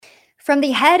From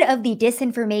the head of the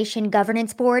Disinformation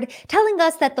Governance Board telling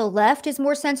us that the left is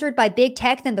more censored by big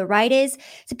tech than the right is,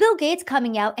 to Bill Gates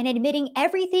coming out and admitting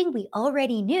everything we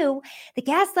already knew, the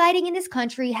gaslighting in this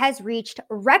country has reached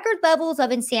record levels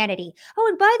of insanity. Oh,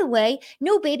 and by the way,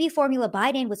 no baby formula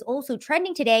Biden was also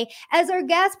trending today as our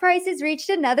gas prices reached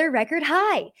another record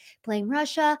high. Blame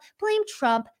Russia, blame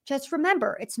Trump. Just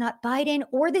remember, it's not Biden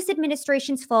or this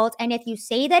administration's fault. And if you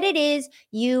say that it is,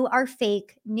 you are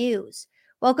fake news.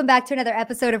 Welcome back to another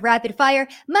episode of Rapid Fire.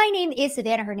 My name is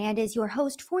Savannah Hernandez, your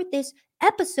host for this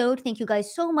episode. Thank you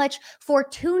guys so much for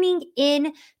tuning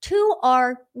in to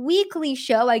our weekly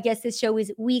show. I guess this show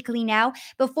is weekly now.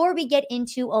 Before we get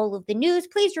into all of the news,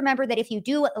 please remember that if you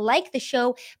do like the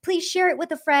show, please share it with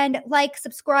a friend, like,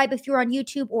 subscribe if you're on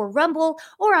YouTube or Rumble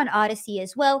or on Odyssey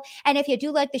as well. And if you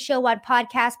do like the show on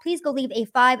podcast, please go leave a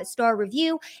 5-star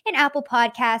review in Apple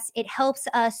Podcasts. It helps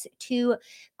us to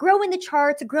grow in the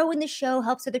charts, grow in the show,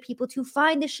 helps other people to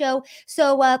find the show.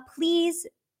 So please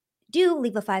do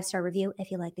leave a 5-star review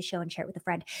if you like the show and share it with a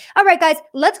friend. All right, guys,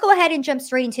 let's go ahead and jump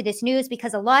straight into this news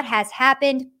because a lot has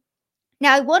happened.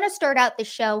 Now, I want to start out the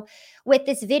show with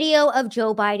this video of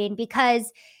Joe Biden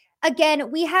because,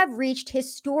 again, we have reached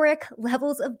historic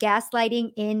levels of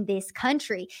gaslighting in this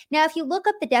country. Now, if you look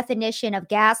up the definition of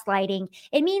gaslighting,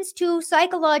 it means to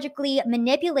psychologically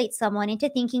manipulate someone into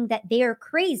thinking that they're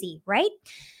crazy, right?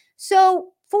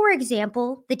 So, for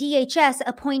example, the DHS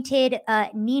appointed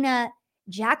Nina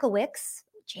Jankowicz,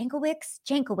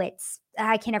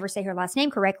 I can never say her last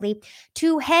name correctly,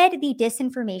 to head the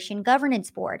Disinformation Governance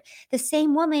Board. The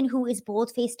same woman who is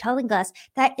bold-faced telling us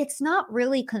that it's not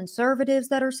really conservatives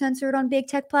that are censored on big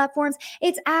tech platforms,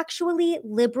 it's actually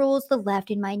liberals, the left,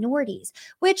 and minorities,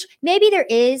 which maybe there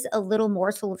is a little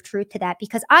morsel of truth to that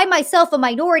because I myself, a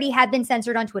minority, have been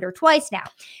censored on Twitter twice now.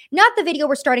 Not the video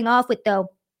we're starting off with, though.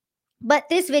 But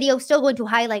this video is still going to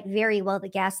highlight very well the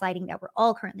gaslighting that we're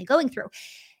all currently going through.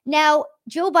 Now,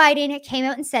 Joe Biden came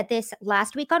out and said this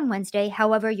last week on Wednesday.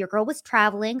 However, your girl was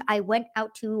traveling. I went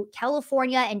out to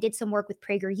California and did some work with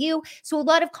PragerU. So a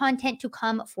lot of content to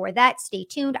come for that. Stay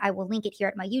tuned. I will link it here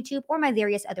at my YouTube or my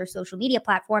various other social media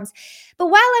platforms. But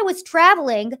while I was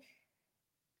traveling,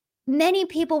 many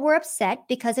people were upset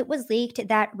because it was leaked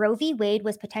that Roe v. Wade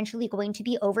was potentially going to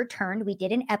be overturned. We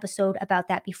did an episode about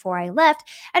that before I left.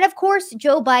 And of course,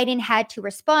 Joe Biden had to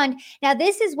respond. Now,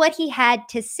 this is what he had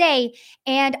to say.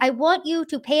 And I want you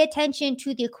to pay attention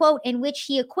to the quote in which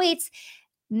he equates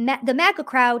the MAGA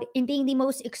crowd in being the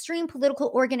most extreme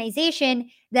political organization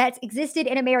that's existed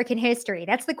in American history.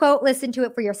 That's the quote. Listen to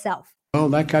it for yourself. Well,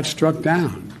 that got struck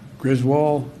down.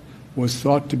 Griswold was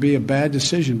thought to be a bad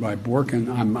decision by Bork, and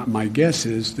my guess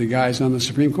is the guy's on the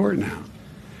Supreme Court now.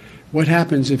 What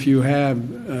happens if you have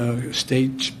a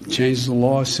state changes the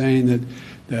law saying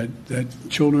that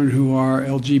children who are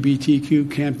LGBTQ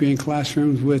can't be in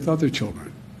classrooms with other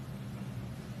children?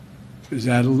 Is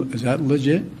that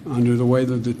legit under the way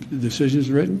that the decision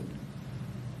is written?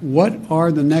 What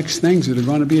are the next things that are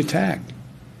going to be attacked?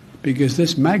 Because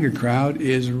this MAGA crowd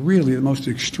is really the most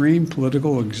extreme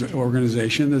political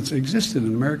organization that's existed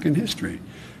in American history.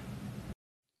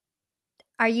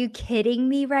 Are you kidding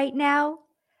me right now?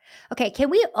 Okay,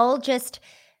 can we all just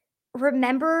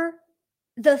remember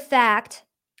the fact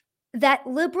that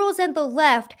liberals and the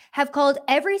left have called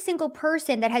every single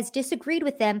person that has disagreed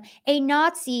with them a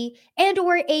Nazi and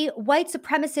or a white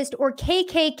supremacist or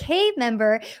KKK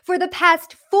member for the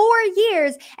past 4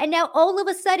 years. And now all of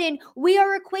a sudden we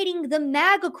are equating the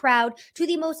MAGA crowd to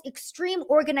the most extreme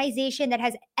organization that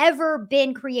has ever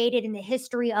been created in the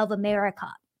history of America.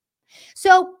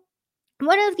 So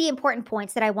one of the important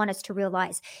points that I want us to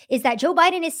realize is that Joe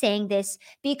Biden is saying this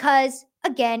because,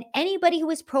 again, anybody who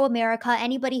is pro-America,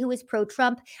 anybody who is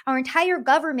pro-Trump, our entire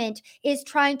government is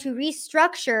trying to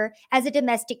restructure as a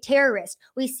domestic terrorist.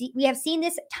 We have seen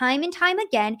this time and time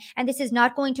again, and this is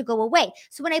not going to go away.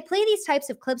 So when I play these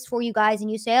types of clips for you guys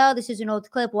and you say, oh, this is an old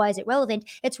clip, why is it relevant?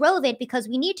 It's relevant because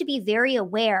we need to be very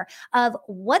aware of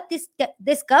what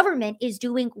this government is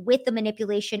doing with the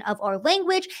manipulation of our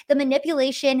language, the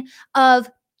manipulation of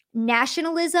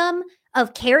nationalism,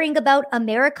 of caring about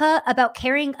America, about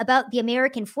caring about the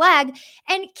American flag.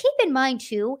 And keep in mind,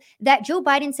 too, that Joe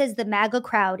Biden says the MAGA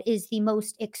crowd is the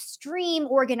most extreme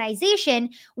organization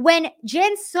when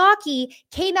Jen Psaki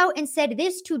came out and said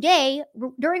this today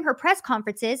during her press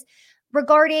conferences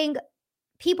regarding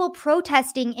people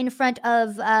protesting in front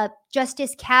of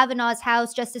Justice Kavanaugh's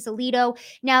house, Justice Alito.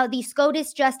 Now, the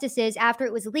SCOTUS justices, after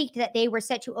it was leaked that they were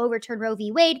set to overturn Roe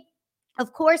v. Wade,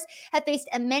 of course, have faced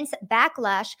immense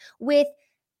backlash with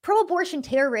pro-abortion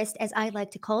terrorists, as I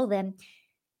like to call them,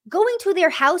 going to their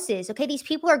houses. Okay, these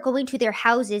people are going to their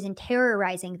houses and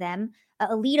terrorizing them.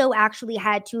 Alito actually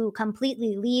had to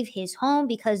completely leave his home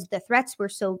because the threats were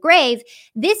so grave.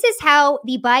 This is how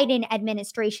the Biden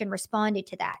administration responded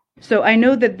to that. So I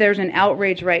know that there's an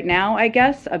outrage right now, I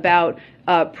guess, about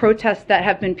protests that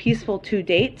have been peaceful to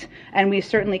date, and we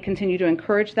certainly continue to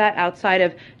encourage that outside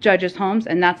of judges' homes,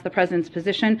 and that's the president's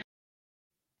position.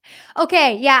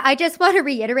 Okay, yeah, I just want to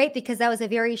reiterate because that was a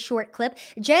very short clip.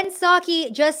 Jen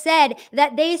Psaki just said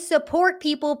that they support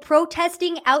people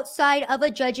protesting outside of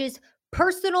a judge's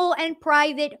personal and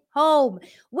private home.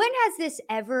 When has this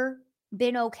ever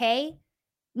been okay?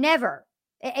 Never.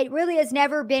 It really has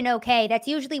never been okay. That's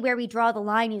usually where we draw the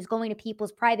line, is going to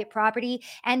people's private property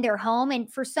and their home. And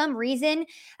for some reason,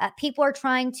 people are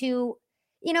trying to,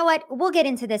 you know what? We'll get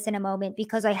into this in a moment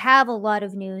because I have a lot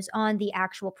of news on the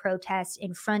actual protests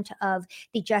in front of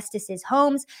the justices'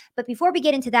 homes. But before we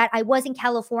get into that, I was in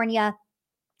California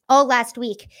all last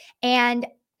week, and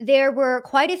there were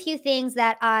quite a few things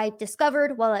that I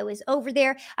discovered while I was over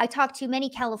there. I talked to many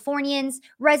Californians,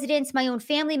 residents, my own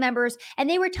family members, and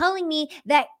they were telling me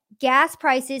that gas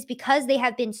prices, because they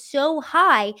have been so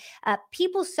high,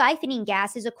 people siphoning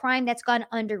gas is a crime that's gone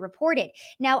underreported.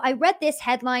 Now, I read this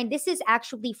headline. This is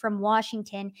actually from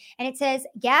Washington, and it says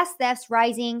gas thefts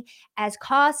rising as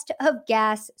cost of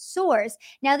gas soars.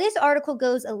 Now, this article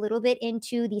goes a little bit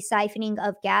into the siphoning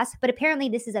of gas, but apparently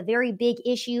this is a very big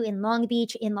issue in Long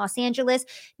Beach, in Los Angeles.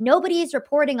 Nobody is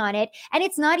reporting on it, and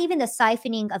it's not even the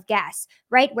siphoning of gas,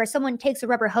 right? Where someone takes a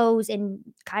rubber hose and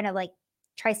kind of like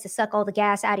tries to suck all the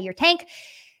gas out of your tank.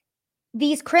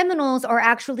 These criminals are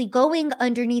actually going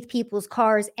underneath people's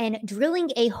cars and drilling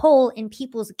a hole in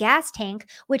people's gas tank,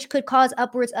 which could cause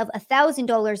upwards of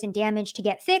 $1,000 in damage to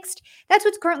get fixed. That's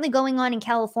what's currently going on in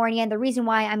California. And the reason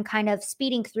why I'm kind of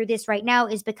speeding through this right now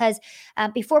is because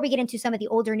before we get into some of the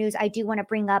older news, I do want to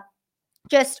bring up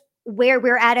just where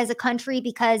we're at as a country,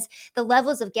 because the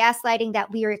levels of gaslighting that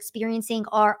we are experiencing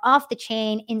are off the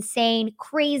chain, insane,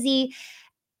 crazy.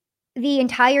 The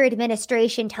entire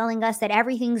administration telling us that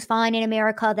everything's fine in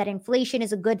America, that inflation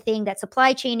is a good thing, that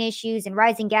supply chain issues and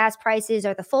rising gas prices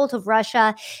are the fault of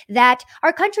Russia, that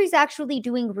our country's actually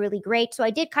doing really great. So I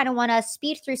did kind of want to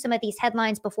speed through some of these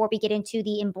headlines before we get into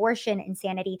the abortion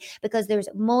insanity, because there's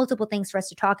multiple things for us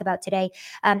to talk about today.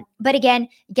 But again,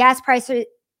 gas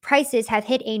prices have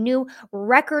hit a new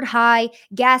record high,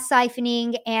 gas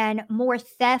siphoning and more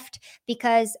theft,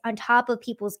 because on top of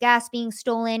people's gas being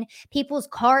stolen, people's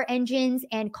car engines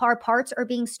and car parts are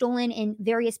being stolen in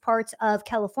various parts of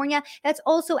California. That's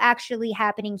also actually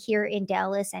happening here in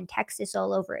Dallas and Texas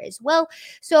all over as well.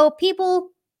 So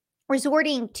people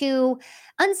resorting to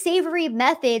unsavory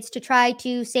methods to try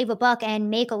to save a buck and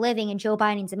make a living in Joe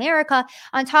Biden's America.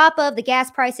 On top of the gas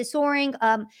prices soaring,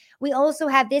 we also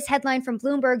have this headline from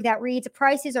Bloomberg that reads,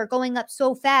 prices are going up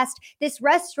so fast, this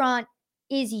restaurant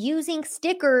is using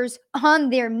stickers on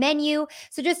their menu.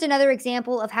 So just another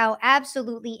example of how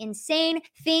absolutely insane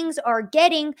things are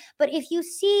getting. But if you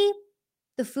see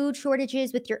the food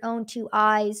shortages with your own two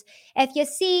eyes, if you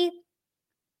see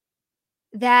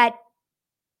that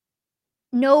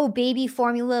no baby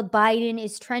formula Biden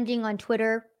is trending on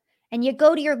Twitter, and you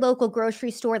go to your local grocery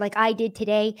store like I did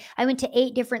today. I went to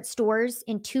 8 different stores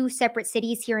in 2 separate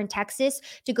cities here in Texas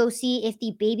to go see if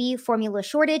the baby formula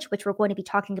shortage, which we're going to be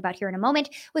talking about here in a moment,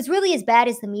 was really as bad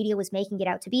as the media was making it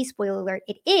out to be. Spoiler alert,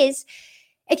 it is.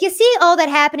 If you see all that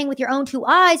happening with your own two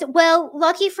eyes, well,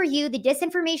 lucky for you, the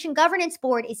Disinformation Governance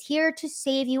Board is here to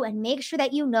save you and make sure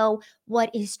that you know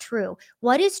what is true.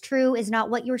 What is true is not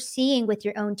what you're seeing with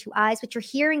your own two eyes, what you're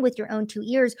hearing with your own two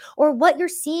ears, or what you're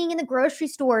seeing in the grocery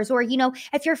stores, or,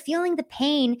 if you're feeling the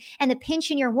pain and the pinch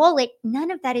in your wallet.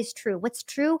 None of that is true. What's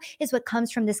true is what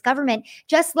comes from this government.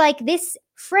 Just like this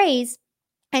phrase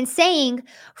and saying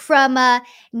from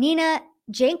Nina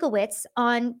Jankowicz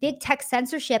on big tech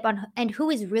censorship and who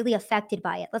is really affected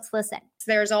by it. Let's listen.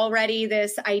 There's already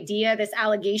this idea, this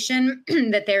allegation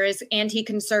that there is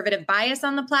anti-conservative bias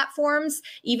on the platforms,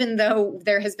 even though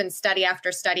there has been study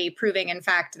after study proving, in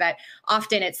fact, that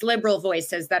often it's liberal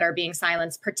voices that are being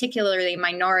silenced, particularly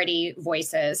minority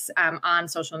voices on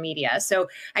social media. So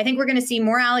I think we're going to see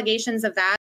more allegations of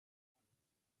that.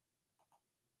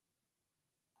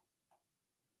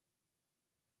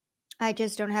 I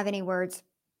just don't have any words.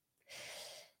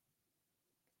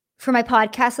 For my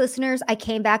podcast listeners, I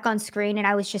came back on screen and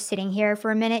I was just sitting here for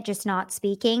a minute, just not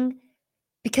speaking,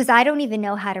 because I don't even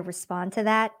know how to respond to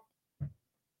that.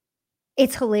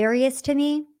 It's hilarious to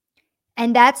me.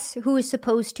 And that's who is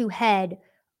supposed to head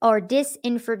our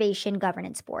Disinformation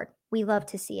Governance Board. We love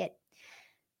to see it.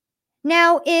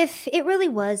 Now, if it really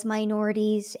was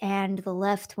minorities and the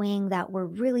left wing that were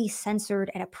really censored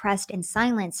and oppressed and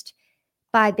silenced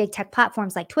by big tech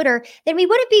platforms like Twitter, then we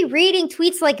wouldn't be reading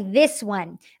tweets like this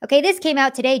one. Okay, this came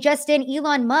out today. Justin,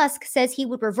 Elon Musk says he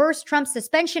would reverse Trump's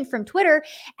suspension from Twitter,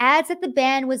 adds that the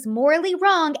ban was morally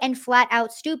wrong and flat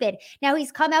out stupid. Now,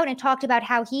 he's come out and talked about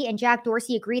how he and Jack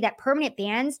Dorsey agree that permanent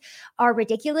bans are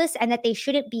ridiculous and that they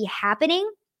shouldn't be happening.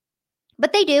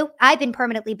 But they do. I've been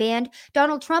permanently banned.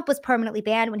 Donald Trump was permanently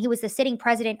banned when he was the sitting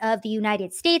president of the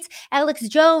United States. Alex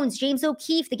Jones, James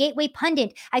O'Keefe, the Gateway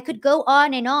Pundit. I could go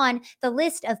on and on the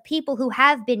list of people who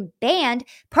have been banned,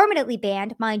 permanently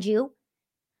banned, mind you.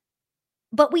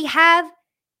 But we have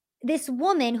this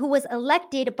woman who was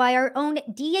elected by our own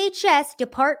DHS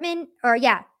Department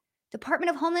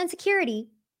of Homeland Security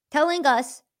telling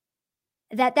us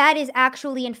that that is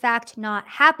actually, in fact, not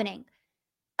happening.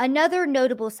 Another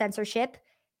notable censorship,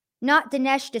 not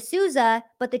Dinesh D'Souza,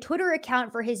 but the Twitter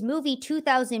account for his movie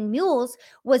 2000 Mules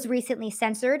was recently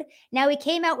censored. Now, he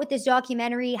came out with this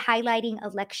documentary highlighting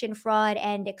election fraud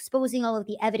and exposing all of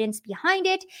the evidence behind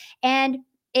it. And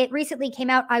it recently came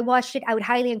out. I watched it. I would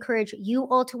highly encourage you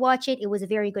all to watch it. It was a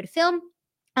very good film.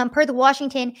 Per the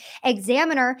Washington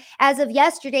Examiner, as of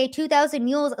yesterday, 2000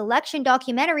 Mules election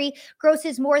documentary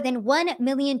grosses more than $1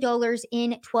 million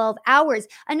in 12 hours.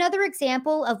 Another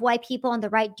example of why people on the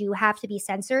right do have to be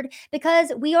censored,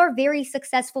 because we are very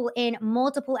successful in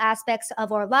multiple aspects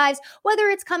of our lives, whether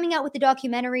it's coming out with the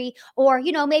documentary or,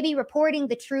 maybe reporting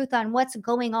the truth on what's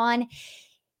going on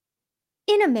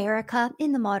in America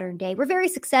in the modern day. We're very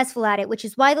successful at it, which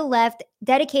is why the left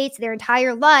dedicates their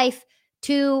entire life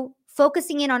to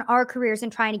focusing in on our careers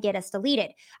and trying to get us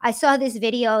deleted. I saw this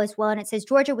video as well, and it says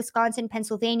Georgia, Wisconsin,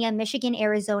 Pennsylvania, Michigan,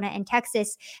 Arizona, and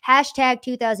Texas. Hashtag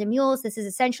 2000 Mules. This is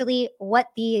essentially what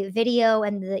the video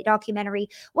and the documentary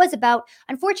was about.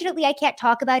 Unfortunately, I can't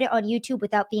talk about it on YouTube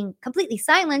without being completely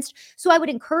silenced, so I would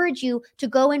encourage you to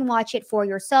go and watch it for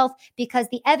yourself, because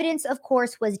the evidence, of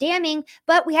course, was damning,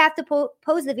 but we have to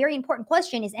pose the very important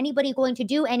question, is anybody going to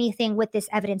do anything with this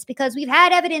evidence? Because we've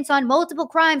had evidence on multiple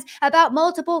crimes about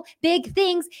multiple big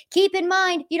things. Keep in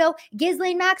mind,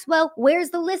 Ghislaine Maxwell,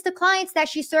 where's the list of clients that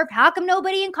she served? How come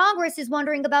nobody in Congress is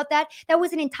wondering about that? That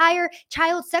was an entire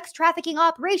child sex trafficking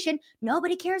operation.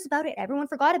 Nobody cares about it. Everyone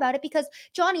forgot about it because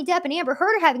Johnny Depp and Amber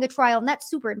Heard are having a trial, and that's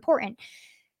super important.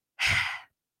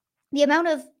 The amount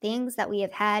of things that we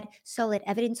have had solid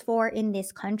evidence for in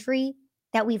this country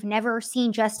that we've never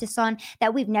seen justice on,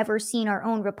 that we've never seen our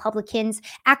own Republicans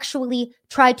actually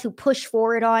try to push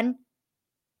forward on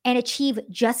and achieve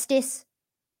justice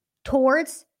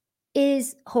towards,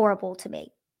 is horrible to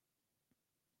me.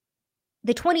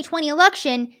 The 2020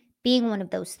 election being one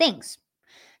of those things.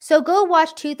 So go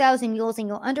watch 2000 Mules and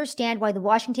you'll understand why the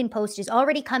Washington Post is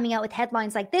already coming out with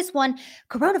headlines like this one: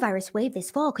 coronavirus wave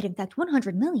this fall could infect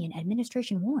 100 million,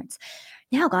 administration warns.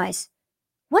 Now, guys,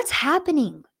 what's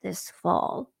happening this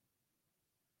fall?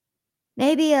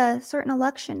 Maybe a certain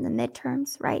election, the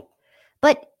midterms, right?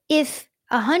 But if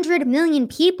 100 million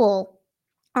people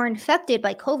are infected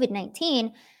by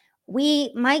COVID-19,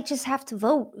 we might just have to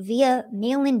vote via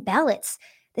mail-in ballots.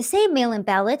 The same mail-in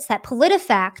ballots that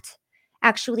PolitiFact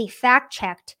actually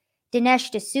fact-checked Dinesh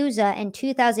D'Souza and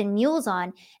 2000 Mules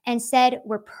on and said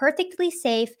we're perfectly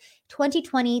safe,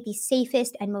 2020, the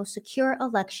safest and most secure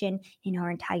election in our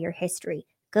entire history.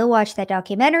 Go watch that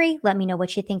documentary. Let me know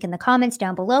what you think in the comments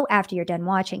down below after you're done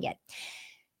watching it.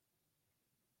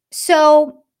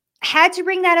 So, had to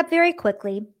bring that up very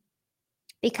quickly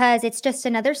because it's just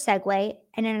another segue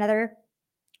and another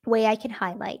way I can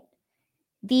highlight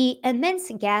the immense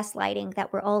gaslighting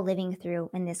that we're all living through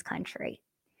in this country.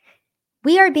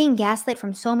 We are being gaslit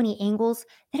from so many angles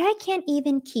that I can't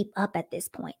even keep up at this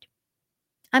point.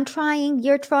 I'm trying,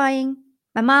 you're trying,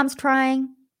 my mom's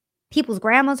trying, people's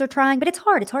grandmas are trying, but it's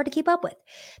hard. It's hard to keep up with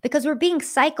because we're being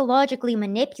psychologically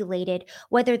manipulated,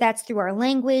 whether that's through our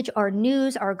language, our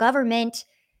news, our government.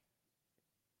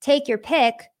 Take your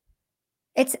pick.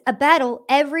 It's a battle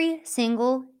every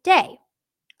single day.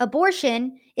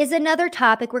 Abortion is another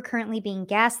topic we're currently being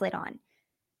gaslit on.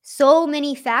 So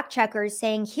many fact checkers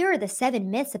saying, here are the 7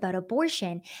 myths about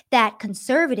abortion that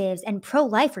conservatives and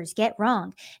pro-lifers get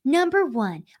wrong. Number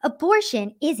 1,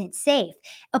 abortion isn't safe.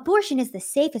 Abortion is the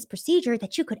safest procedure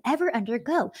that you could ever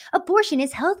undergo. Abortion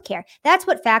is healthcare. That's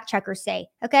what fact checkers say,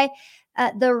 okay?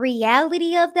 The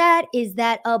reality of that is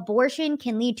that abortion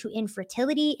can lead to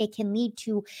infertility. It can lead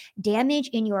to damage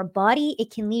in your body.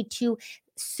 It can lead to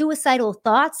suicidal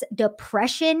thoughts,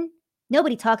 depression.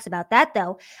 Nobody talks about that,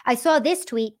 though. I saw this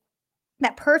tweet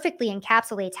that perfectly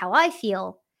encapsulates how I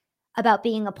feel about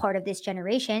being a part of this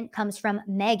generation comes from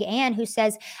Meg Ann, who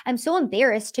says, I'm so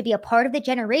embarrassed to be a part of the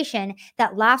generation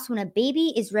that laughs when a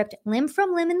baby is ripped limb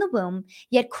from limb in the womb,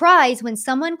 yet cries when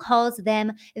someone calls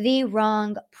them the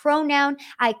wrong pronoun.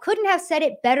 I couldn't have said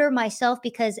it better myself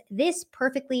because this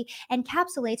perfectly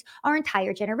encapsulates our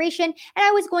entire generation. And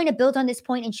I was going to build on this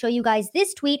point and show you guys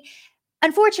this tweet.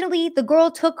 Unfortunately, the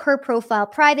girl took her profile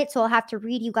private, so I'll have to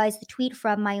read you guys the tweet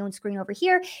from my own screen over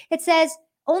here. It says,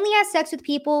 only have sex with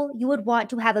people you would want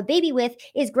to have a baby with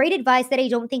is great advice that I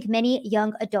don't think many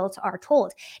young adults are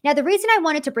told. Now, the reason I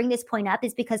wanted to bring this point up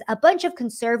is because a bunch of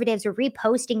conservatives are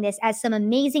reposting this as some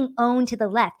amazing own to the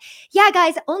left. Yeah,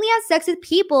 guys, only have sex with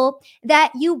people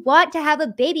that you want to have a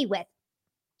baby with.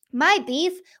 My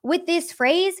beef with this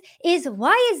phrase is,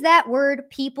 why is that word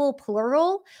people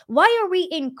plural? Why are we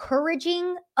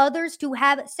encouraging others to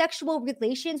have sexual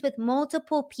relations with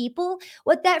multiple people?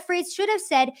 What that phrase should have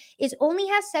said is only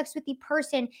have sex with the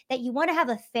person that you want to have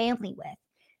a family with,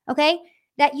 okay?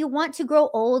 That you want to grow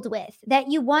old with, that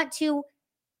you want to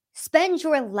spend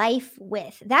your life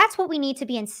with. That's what we need to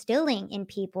be instilling in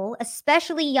people,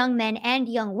 especially young men and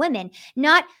young women,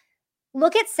 not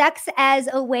look at sex as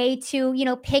a way to,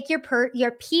 pick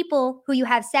your people who you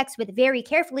have sex with very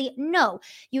carefully. No,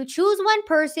 you choose one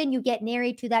person, you get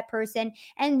married to that person,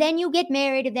 and then you get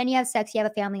married, and then you have sex, you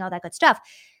have a family, all that good stuff.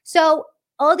 So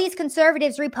all these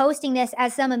conservatives reposting this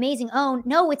as some amazing own.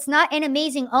 No, it's not an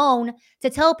amazing own to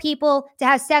tell people to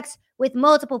have sex with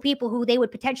multiple people who they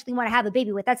would potentially want to have a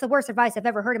baby with. That's the worst advice I've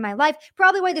ever heard in my life.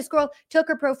 Probably why this girl took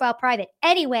her profile private.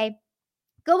 Anyway,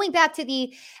 going back to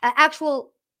the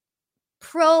actual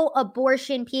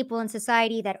pro-abortion people in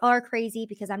society that are crazy,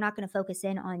 because I'm not going to focus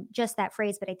in on just that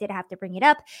phrase, but I did have to bring it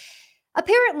up.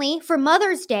 Apparently, for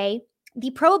Mother's Day,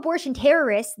 the pro-abortion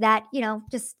terrorists that,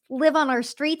 just live on our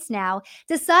streets now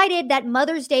decided that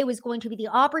Mother's Day was going to be the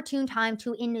opportune time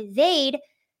to invade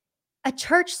a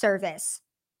church service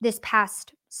this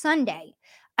past Sunday.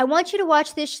 I want you to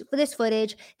watch this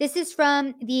footage. This is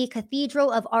from the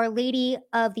Cathedral of Our Lady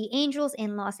of the Angels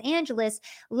in Los Angeles.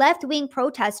 Left-wing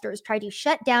protesters tried to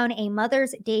shut down a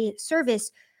Mother's Day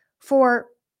service for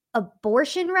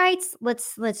abortion rights.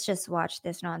 Let's just watch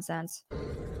this nonsense.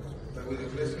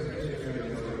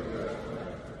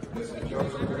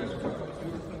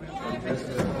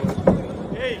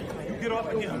 Hey, you get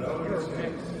off of him.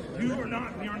 You're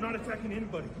not attacking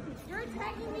anybody. You're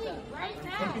attacking me right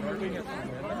now.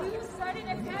 You started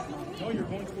attacking me. No, you're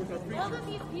going towards our preacher. All of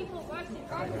these people watching. You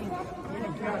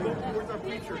can't go towards our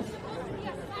preacher.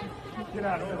 Get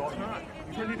out of it. It's not.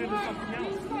 You turned it into something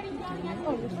else. I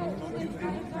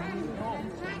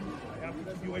have to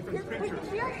keep you away from the preachers.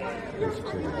 You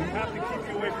have to keep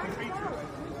you away from the preachers.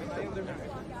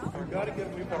 You've got to get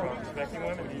away from respecting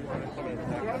women. You want to come in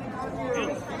and attack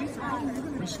us.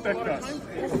 Respect us.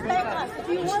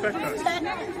 Respect us.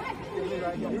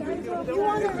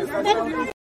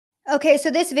 Okay, so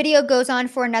this video goes on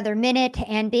for another minute,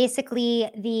 and basically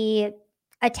the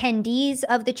attendees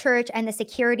of the church and the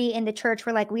security in the church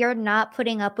were like, we are not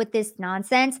putting up with this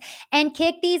nonsense, and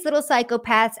kick these little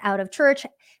psychopaths out of church,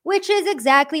 which is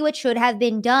exactly what should have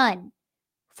been done.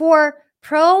 For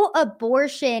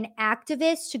pro-abortion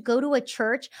activists to go to a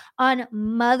church on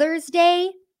Mother's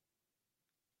Day,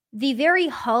 the very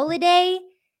holiday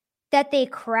that they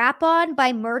crap on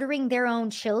by murdering their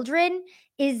own children,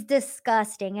 is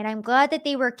disgusting. And I'm glad that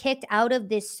they were kicked out of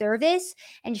this service.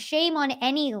 And shame on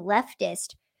any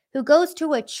leftist who goes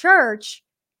to a church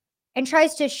and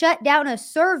tries to shut down a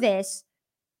service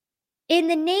in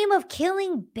the name of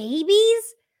killing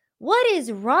babies. What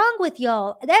is wrong with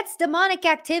y'all? That's demonic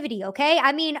activity, okay?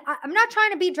 I mean, I'm not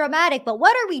trying to be dramatic, but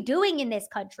what are we doing in this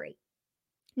country?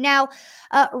 Now,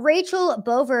 Rachel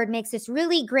Bovard makes this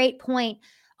really great point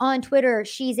on Twitter.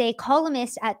 She's a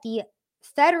columnist at the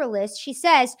Federalist. She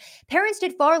says, parents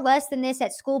did far less than this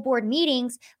at school board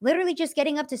meetings, literally just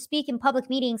getting up to speak in public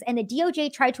meetings, and the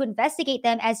DOJ tried to investigate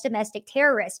them as domestic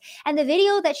terrorists. And the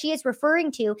video that she is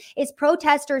referring to is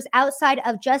protesters outside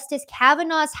of Justice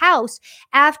Kavanaugh's house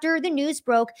after the news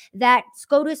broke that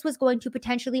SCOTUS was going to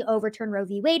potentially overturn Roe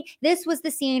v. Wade. This was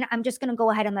the scene. I'm just going to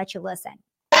go ahead and let you listen.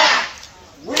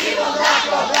 We will not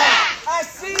go back. I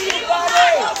see you,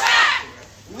 buddy.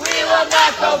 We will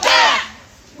not go back.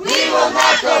 We will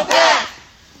not go back.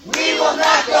 We will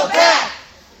not go back.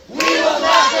 We will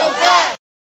not go back.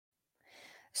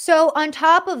 So on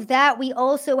top of that, we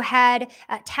also had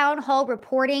Town Hall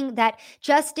reporting that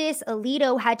Justice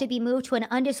Alito had to be moved to an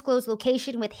undisclosed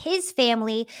location with his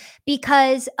family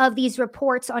because of these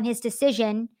reports on his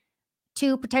decision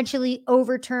to potentially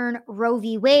overturn Roe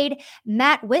v. Wade.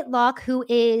 Matt Whitlock, who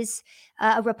is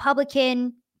a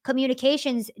Republican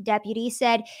communications deputy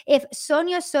said if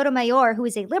Sonia Sotomayor, who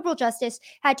is a liberal justice,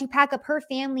 had to pack up her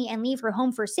family and leave her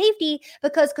home for safety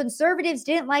because conservatives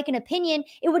didn't like an opinion,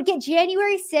 it would get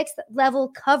January 6th level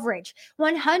coverage.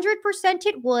 100%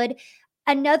 it would.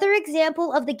 Another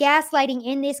example of the gaslighting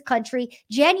in this country.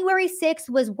 January 6th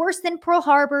was worse than Pearl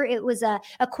Harbor. It was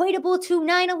equatable to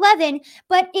 9/11.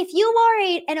 But if you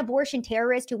are an abortion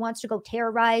terrorist who wants to go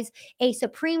terrorize a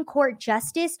Supreme Court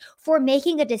justice for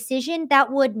making a decision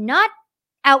that would not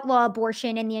outlaw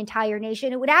abortion in the entire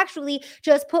nation, it would actually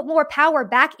just put more power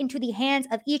back into the hands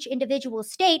of each individual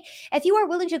state. If you are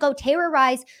willing to go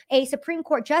terrorize a Supreme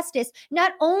Court justice,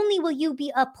 not only will you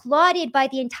be applauded by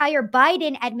the entire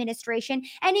Biden administration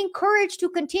and encouraged to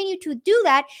continue to do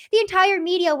that, the entire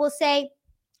media will say,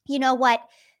 you know what?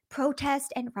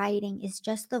 Protest and rioting is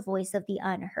just the voice of the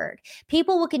unheard.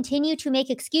 People will continue to make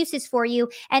excuses for you.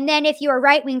 And then if you're a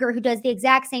right winger who does the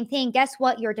exact same thing, guess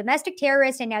what? You're a domestic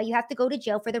terrorist and now you have to go to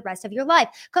jail for the rest of your life.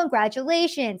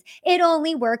 Congratulations. It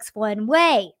only works one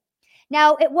way.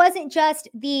 Now, it wasn't just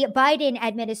the Biden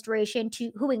administration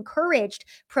who encouraged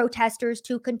protesters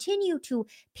to continue to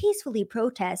peacefully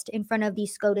protest in front of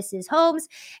these SCOTUS's homes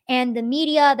and the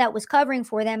media that was covering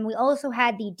for them. We also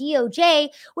had the DOJ,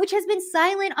 which has been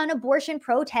silent on abortion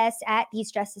protests at these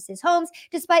justices' homes,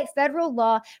 despite federal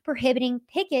law prohibiting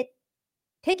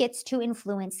pickets to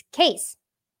influence case.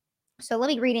 So let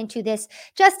me read into this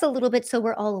just a little bit so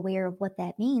we're all aware of what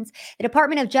that means. The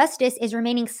Department of Justice is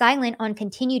remaining silent on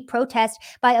continued protest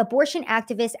by abortion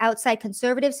activists outside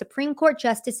conservative Supreme Court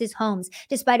justices' homes,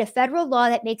 despite a federal law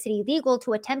that makes it illegal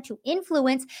to attempt to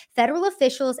influence federal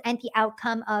officials and the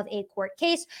outcome of a court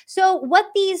case. So what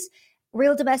these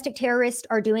real domestic terrorists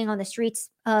are doing on the streets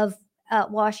of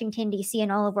Washington, D.C.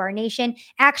 and all of our nation,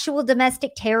 actual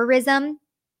domestic terrorism.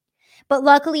 But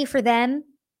luckily for them,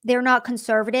 they're not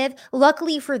conservative.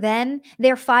 Luckily for them,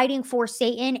 they're fighting for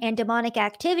Satan and demonic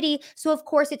activity. So, of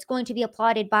course, it's going to be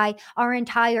applauded by our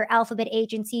entire alphabet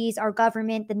agencies, our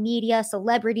government, the media,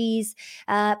 celebrities,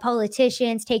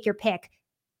 politicians, take your pick.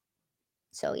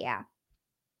 So, yeah,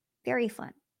 very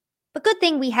fun. But good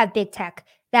thing we have big tech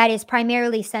that is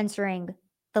primarily censoring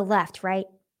the left, right?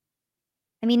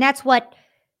 I mean, that's what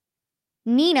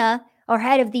Nina, our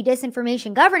head of the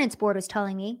Disinformation Governance Board, was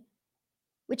telling me,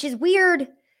 which is weird.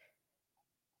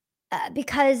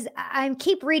 Because I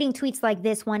keep reading tweets like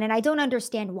this one, and I don't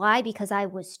understand why, because I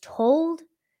was told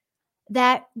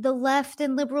that the left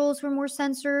and liberals were more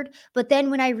censored. But then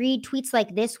when I read tweets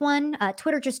like this one,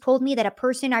 Twitter just told me that a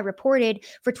person I reported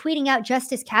for tweeting out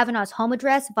Justice Kavanaugh's home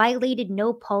address violated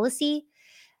no policy.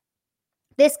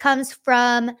 This comes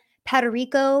from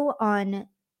Paterico on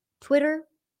Twitter.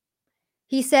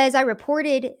 He says, I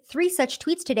reported 3 such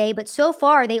tweets today, but so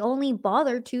far they only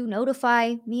bothered to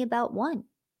notify me about one.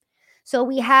 So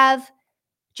we have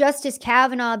Justice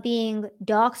Kavanaugh being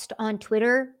doxxed on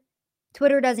Twitter.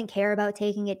 Twitter doesn't care about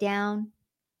taking it down.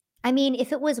 I mean,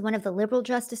 if it was one of the liberal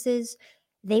justices,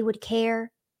 they would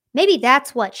care. Maybe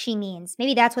that's what she means.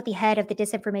 Maybe that's what the head of the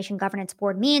Disinformation Governance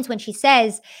Board means when she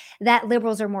says that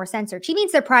liberals are more censored. She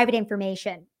means their private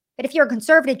information. But if you're a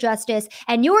conservative justice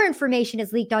and your information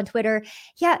is leaked on Twitter,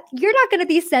 yeah, you're not going to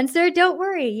be censored. Don't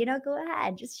worry. Go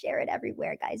ahead. Just share it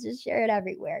everywhere, guys. Just share it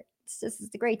everywhere. This is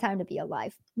a great time to be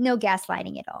alive. No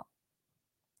gaslighting at all.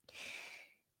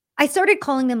 I started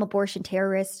calling them abortion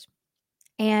terrorists,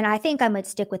 and I think I might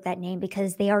stick with that name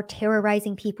because they are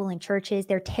terrorizing people in churches.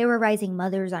 They're terrorizing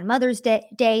mothers on Mother's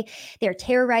Day. They're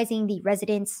terrorizing the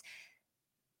residents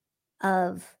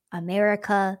of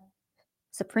America,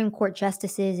 Supreme Court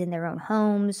justices in their own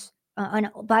homes. And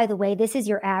by the way, this is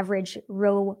your average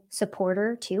Roe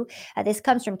supporter, too. This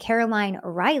comes from Caroline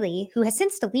Riley, who has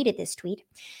since deleted this tweet.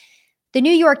 The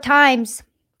New York Times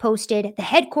posted, the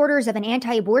headquarters of an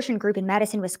anti-abortion group in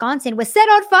Madison, Wisconsin was set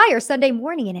on fire Sunday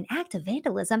morning in an act of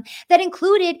vandalism that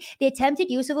included the attempted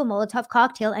use of a Molotov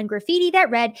cocktail and graffiti that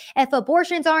read, if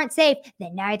abortions aren't safe,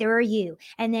 then neither are you.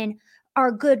 And then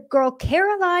our good girl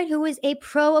Caroline, who is a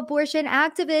pro-abortion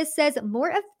activist, says, more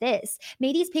of this.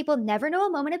 May these people never know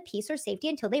a moment of peace or safety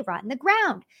until they rot in the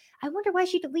ground. I wonder why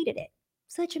she deleted it.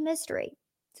 Such a mystery.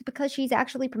 It's because she's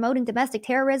actually promoting domestic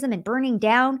terrorism and burning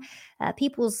down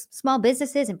people's small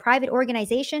businesses and private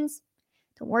organizations.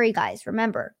 Don't worry, guys.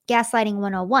 Remember, gaslighting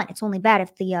 101. It's only bad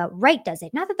if the right does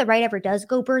it. Not that the right ever does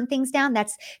go burn things down.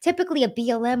 That's typically a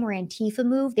BLM or Antifa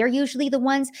move. They're usually the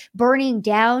ones burning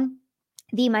down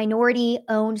the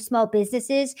minority-owned small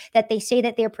businesses that they say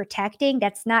that they're protecting.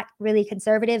 That's not really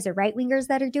conservatives or right-wingers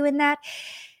that are doing that.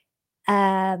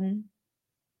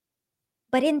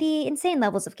 But in the insane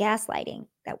levels of gaslighting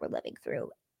that we're living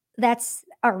through, that's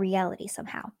our reality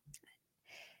somehow.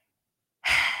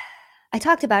 I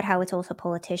talked about how it's also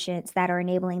politicians that are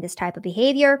enabling this type of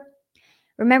behavior.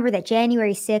 Remember that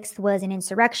January 6th was an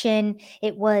insurrection.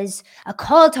 It was a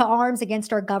call to arms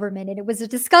against our government, and it was a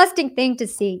disgusting thing to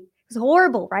see. It was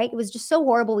horrible, right? It was just so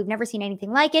horrible. We've never seen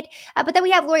anything like it. But then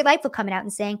we have Lori Lightfoot coming out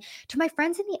and saying, to my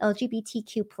friends in the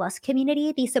LGBTQ plus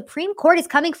community, the Supreme Court is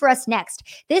coming for us next.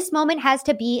 This moment has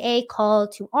to be a call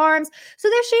to arms. So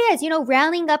there she is,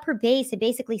 rallying up her base and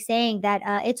basically saying that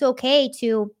it's okay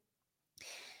to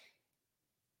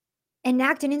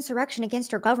enact an insurrection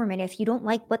against our government if you don't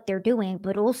like what they're doing.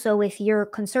 But also, if you're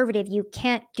conservative, you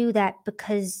can't do that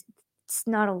because it's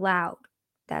not allowed.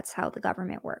 That's how the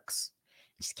government works.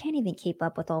 Just can't even keep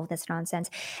up with all of this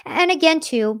nonsense. And again,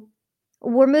 too,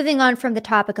 we're moving on from the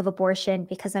topic of abortion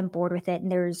because I'm bored with it.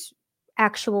 And there's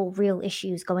actual real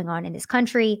issues going on in this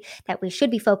country that we should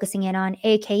be focusing in on,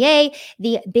 aka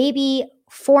the baby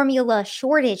formula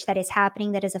shortage that is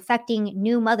happening, that is affecting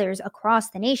new mothers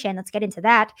across the nation. Let's get into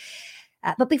that.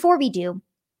 But before we do,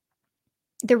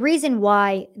 the reason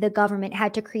why the government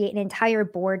had to create an entire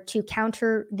board to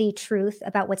counter the truth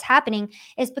about what's happening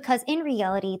is because in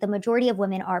reality, the majority of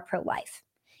women are pro-life.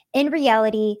 In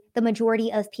reality, the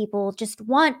majority of people just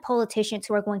want politicians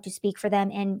who are going to speak for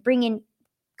them and bring in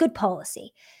good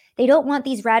policy. They don't want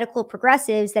these radical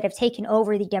progressives that have taken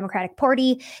over the Democratic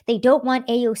Party. They don't want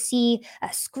AOC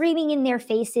screaming in their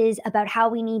faces about how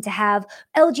we need to have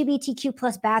LGBTQ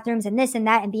plus bathrooms and this and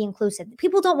that and be inclusive.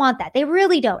 People don't want that. They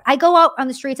really don't. I go out on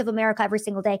the streets of America every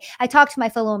single day. I talk to my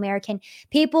fellow American.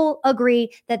 People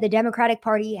agree that the Democratic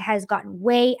Party has gotten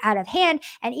way out of hand.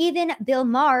 And even Bill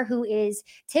Maher, who is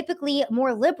typically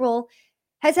more liberal,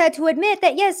 has had to admit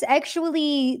that, yes,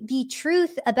 actually the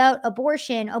truth about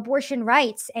abortion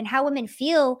rights, and how women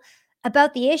feel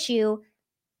about the issue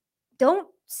don't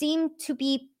seem to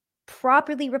be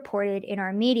properly reported in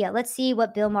our media. Let's see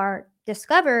what Bill Maher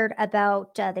discovered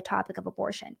about the topic of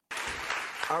abortion.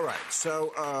 All right,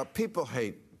 so people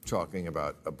hate talking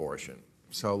about abortion,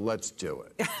 so let's do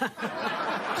it.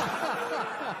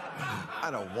 I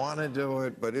don't want to do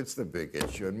it, but it's the big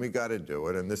issue, and we got to do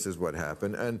it, and this is what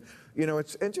happened. And,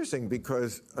 it's interesting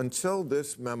because until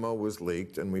this memo was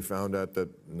leaked and we found out that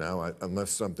now,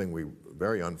 unless something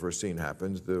very unforeseen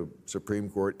happens, the Supreme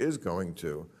Court is going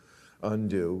to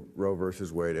undo Roe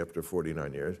versus Wade after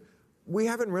 49 years, we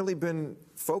haven't really been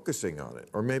focusing on it.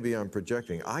 Or maybe I'm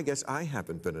projecting. I guess I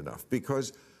haven't been enough,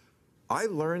 because I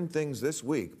learned things this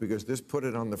week, because this put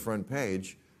it on the front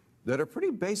page, that are pretty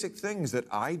basic things that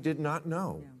I did not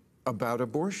know about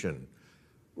abortion.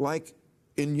 Like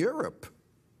in Europe,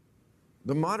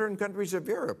 the modern countries of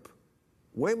Europe,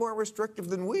 way more restrictive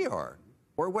than we are,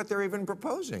 or what they're even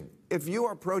proposing. If you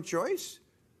are pro-choice,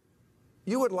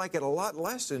 you would like it a lot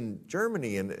less in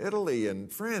Germany and Italy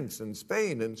and France and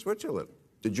Spain and Switzerland.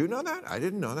 Did you know that? I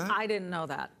didn't know that. I didn't know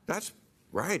that. That's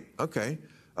right, okay.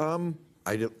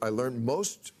 I learned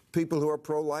most people who are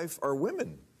pro-life are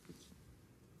women.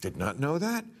 Did not know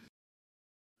that.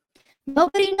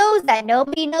 Nobody knows that.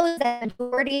 Nobody knows that the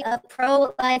majority of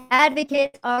pro-life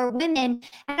advocates are women.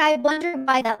 And I wonder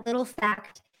why that little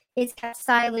fact is kept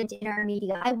silent in our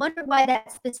media. I wonder why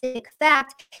that specific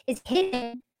fact is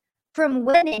hidden from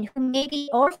women who maybe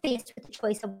are faced with the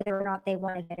choice of whether or not they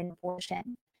want to get an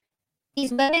abortion.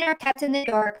 These women are kept in the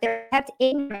dark. They're kept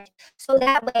ignorant. So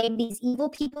that way, these evil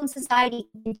people in society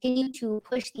continue to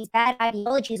push these bad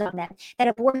ideologies on them. That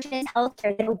abortion is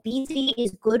healthcare. That obesity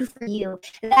is good for you.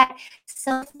 That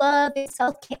self-love and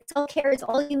self-care is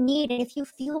all you need. And if you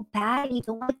feel bad and you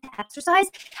don't like to exercise,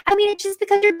 it's just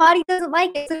because your body doesn't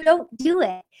like it. So don't do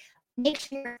it. Make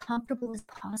sure you're comfortable as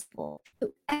possible.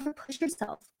 Don't ever push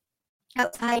yourself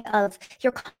outside of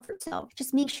your comfort zone.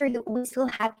 Just make sure you always feel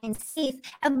happy and safe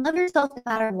and love yourself no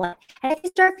matter what. And if you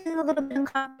start feeling a little bit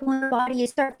uncomfortable in your body, you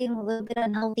start feeling a little bit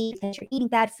unhealthy because you're eating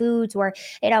bad foods, or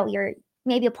you're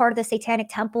maybe a part of the satanic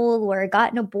temple, or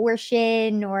got an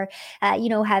abortion, or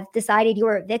have decided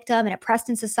you're a victim and oppressed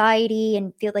in society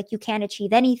and feel like you can't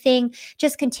achieve anything,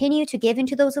 just continue to give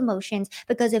into those emotions,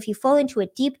 because if you fall into a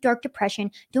deep, dark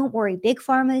depression, don't worry, Big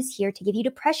Pharma is here to give you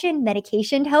depression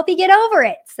medication to help you get over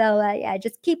it. So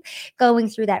just keep going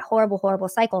through that horrible, horrible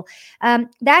cycle.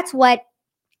 That's what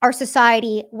our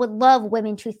society would love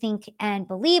women to think and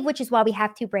believe, which is why we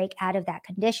have to break out of that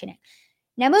conditioning.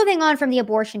 Now, moving on from the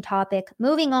abortion topic,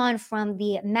 moving on from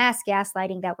the mass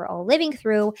gaslighting that we're all living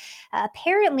through,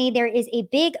 apparently there is a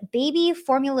big baby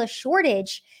formula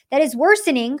shortage that is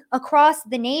worsening across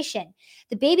the nation.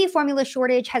 The baby formula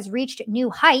shortage has reached new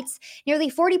heights. Nearly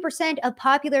 40% of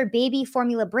popular baby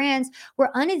formula brands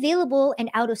were unavailable and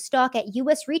out of stock at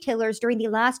U.S. retailers during the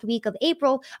last week of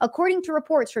April, according to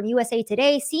reports from USA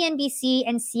Today, CNBC,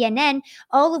 and CNN,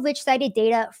 all of which cited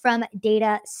data from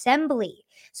Data Assembly.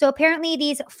 So apparently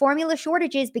these formula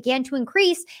shortages began to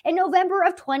increase in November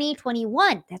of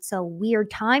 2021. That's a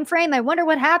weird time frame. I wonder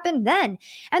what happened then.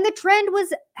 And the trend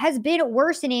has been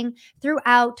worsening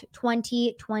throughout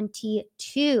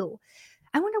 2022.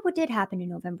 I wonder what did happen in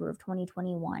November of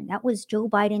 2021. That was Joe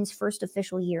Biden's first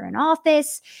official year in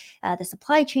office. The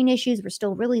supply chain issues were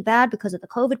still really bad because of the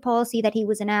COVID policy that he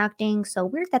was enacting. So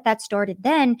weird that started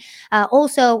then.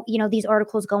 Also, these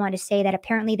articles go on to say that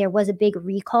apparently there was a big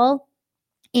recall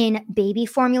in baby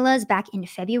formulas back in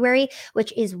February,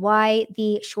 which is why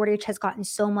the shortage has gotten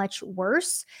so much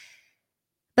worse.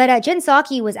 But Jen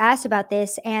Psaki was asked about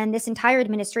this, and this entire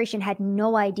administration had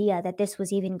no idea that this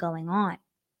was even going on.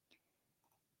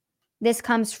 This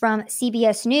comes from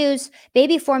CBS News.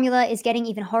 Baby formula is getting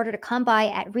even harder to come by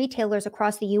at retailers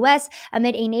across the U.S.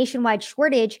 amid a nationwide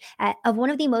shortage of one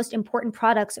of the most important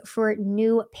products for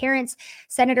new parents.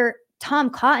 Senator Tom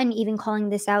Cotton even calling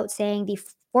this out, saying the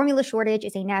formula shortage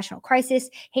is a national crisis,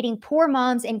 hitting poor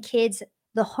moms and kids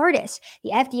the hardest.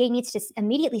 The FDA needs to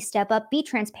immediately step up, be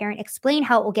transparent, explain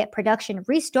how it will get production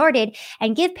restarted,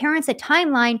 and give parents a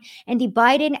timeline. And the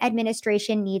Biden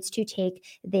administration needs to take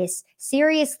this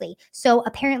seriously. So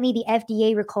apparently the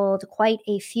FDA recalled quite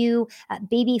a few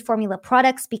baby formula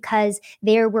products because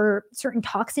there were certain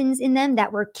toxins in them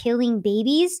that were killing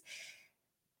babies.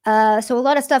 So a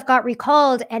lot of stuff got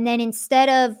recalled. And then instead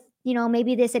of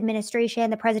maybe this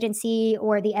administration, the presidency,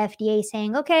 or the FDA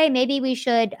saying, okay, maybe we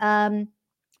should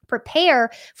prepare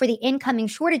for the incoming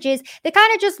shortages, they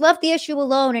kind of just left the issue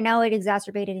alone, and now it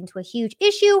exacerbated into a huge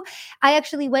issue. I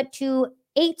actually went to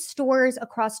 8 stores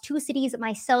across 2 cities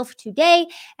myself today,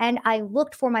 and I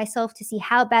looked for myself to see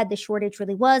how bad the shortage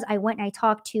really was. I went and I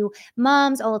talked to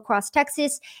moms all across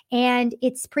Texas, and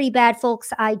it's pretty bad,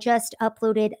 folks. I just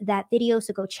uploaded that video,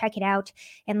 so go check it out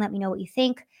and let me know what you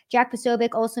think. Jack Posobiec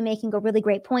also making a really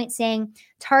great point, saying,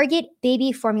 target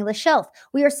baby formula shelf.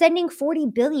 We are sending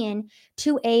 $40 billion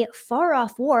to a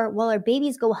far-off war while our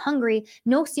babies go hungry.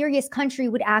 No serious country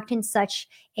would act in such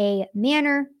a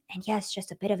manner. And yes,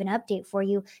 just a bit of an update for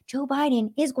you. Joe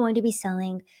Biden is going to be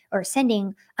sending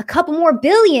a couple more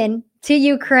billion to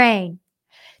Ukraine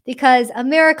because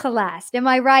America last. Am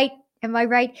I right? Am I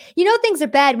right? Things are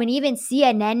bad when even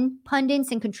CNN pundits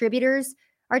and contributors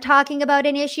are talking about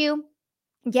an issue.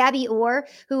 Gabby Orr,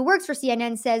 who works for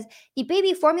CNN, says the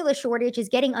baby formula shortage is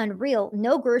getting unreal.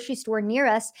 No grocery store near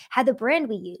us had the brand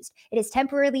we used. It is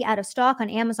temporarily out of stock on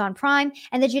Amazon Prime,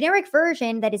 and the generic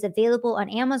version that is available on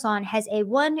Amazon has a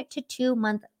 1 to 2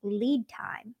 month lead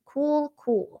time.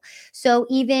 Cool. So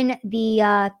even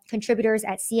the contributors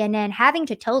at CNN having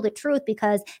to tell the truth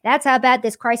because that's how bad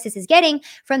this crisis is getting.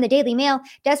 From the Daily Mail,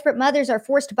 desperate mothers are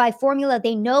forced to buy formula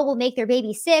they know will make their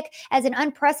baby sick as an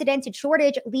unprecedented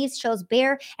shortage leaves shelves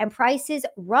bare and prices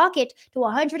rocket to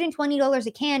 $120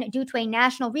 a can due to a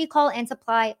national recall and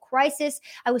supply crisis.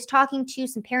 I was talking to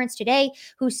some parents today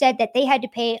who said that they had to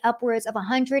pay upwards of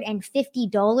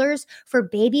 $150 for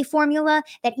baby formula,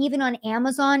 that even on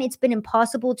Amazon, it's been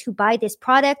impossible to buy this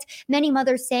product. Many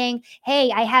mothers saying,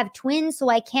 hey, I have twins, so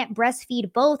I can't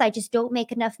breastfeed both. I just don't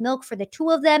make enough milk for the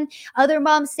 2 of them. Other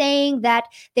moms saying that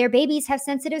their babies have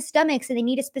sensitive stomachs and they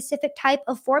need a specific type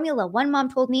of formula. One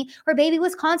mom told me her baby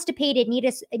was constipated,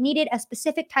 needed a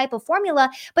specific type of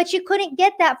formula, but she couldn't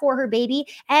get that for her baby.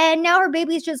 And now her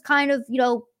baby's just kind of,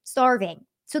 starving.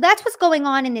 So that's what's going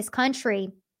on in this country.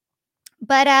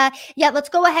 But let's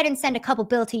go ahead and send a couple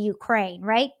bill to Ukraine,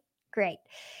 right? Great.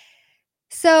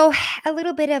 So a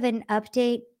little bit of an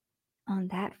update on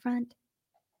that front.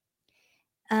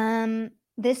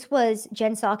 This was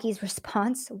Jen Psaki's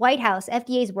response. White House,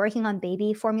 FDA is working on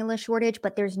baby formula shortage,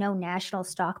 but there's no national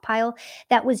stockpile.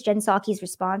 That was Jen Psaki's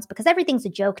response because everything's a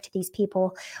joke to these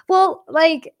people. Well,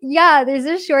 there's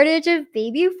a shortage of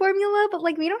baby formula, but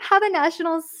we don't have a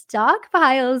national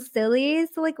stockpile, silly.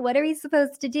 So what are we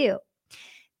supposed to do?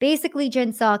 Basically,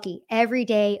 Jen Psaki, every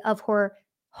day of her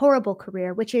horrible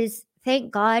career, which is,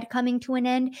 thank God, coming to an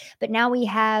end. But now we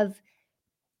have,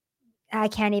 I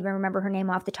can't even remember her name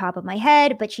off the top of my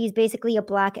head, but she's basically a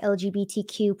Black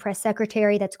LGBTQ press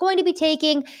secretary that's going to be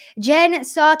taking Jen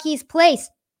Psaki's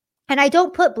place. And I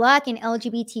don't put Black and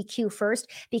LGBTQ first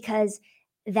because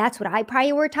That's what I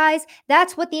prioritize.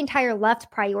 That's what the entire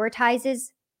left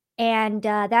prioritizes. And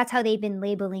that's how they've been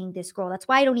labeling this girl. That's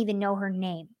why I don't even know her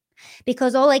name,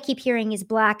 because all I keep hearing is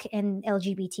Black and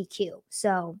LGBTQ.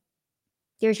 So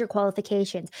there's your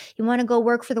qualifications. You want to go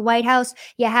work for the White House?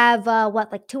 You have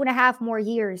like 2.5 more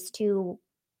years to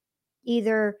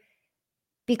either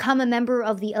become a member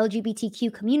of the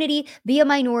LGBTQ community, be a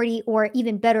minority, or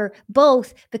even better,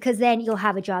 both, because then you'll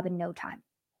have a job in no time.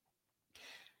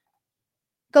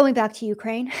 Going back to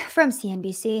Ukraine from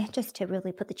CNBC, just to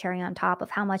really put the cherry on top of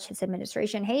how much his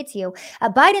administration hates you,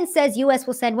 Biden says U.S.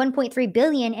 will send $1.3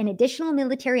 billion in additional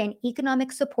military and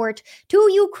economic support to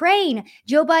Ukraine.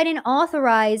 Joe Biden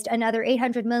authorized another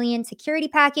 $800 million security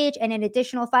package and an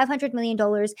additional $500 million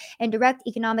in direct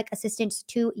economic assistance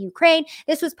to Ukraine.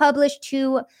 This was published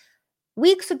 2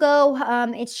 weeks ago.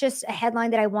 It's just a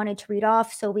headline that I wanted to read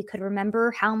off so we could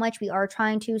remember how much we are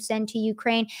trying to send to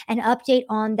Ukraine. An update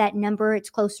on that number, it's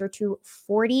closer to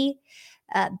 40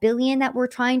 billion that we're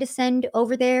trying to send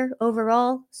over there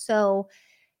overall. So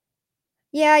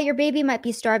yeah, your baby might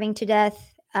be starving to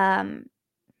death.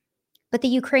 But the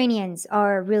Ukrainians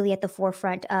are really at the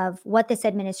forefront of what this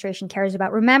administration cares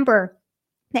about. Remember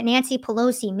that Nancy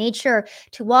Pelosi made sure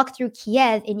to walk through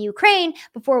Kiev in Ukraine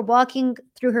before walking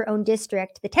through her own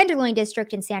district, the Tenderloin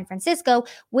district in San Francisco,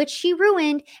 which she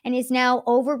ruined and is now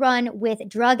overrun with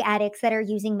drug addicts that are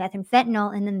using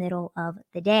methamphetamine in the middle of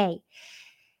the day.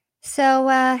 So,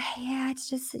 yeah, it's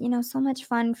just, so much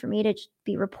fun for me to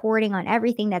be reporting on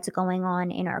everything that's going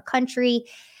on in our country.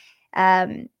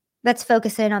 Let's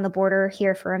focus in on the border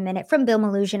here for a minute. From Bill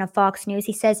Melugin of Fox News,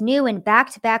 he says, new and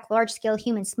back-to-back large-scale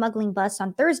human smuggling busts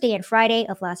on Thursday and Friday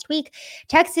of last week.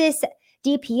 Texas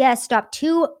DPS stopped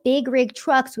 2 big rig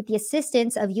trucks with the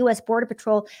assistance of U.S. Border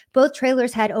Patrol. Both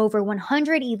trailers had over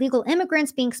 100 illegal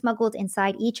immigrants being smuggled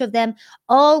inside each of them.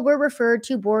 All were referred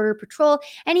to Border Patrol.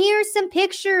 And here's some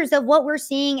pictures of what we're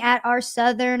seeing at our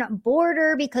southern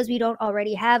border, because we don't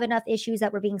already have enough issues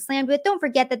that we're being slammed with. Don't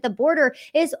forget that the border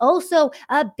is also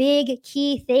a big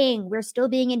key thing. We're still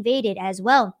being invaded as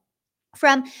well.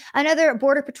 From another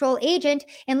Border Patrol agent,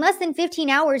 in less than 15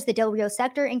 hours, the Del Rio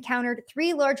sector encountered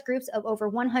 3 large groups of over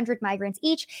 100 migrants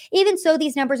each. Even so,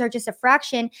 these numbers are just a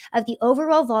fraction of the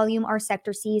overall volume our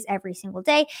sector sees every single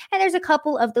day. And there's a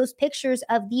couple of those pictures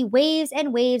of the waves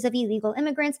and waves of illegal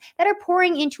immigrants that are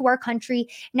pouring into our country.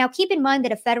 Now, keep in mind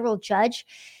that a federal judge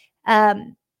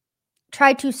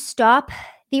tried to stop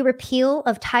the repeal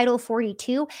of Title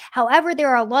 42. However, there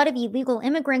are a lot of illegal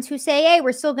immigrants who say, hey,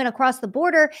 we're still going to cross the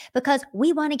border because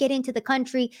we want to get into the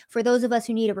country. For those of us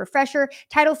who need a refresher,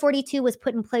 Title 42 was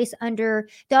put in place under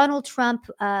Donald Trump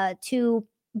to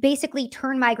basically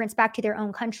turn migrants back to their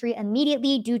own country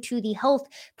immediately due to the health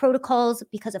protocols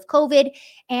because of COVID,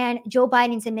 and Joe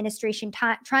Biden's administration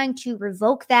trying to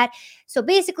revoke that. So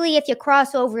basically, if you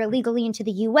cross over illegally into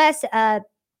the U.S.,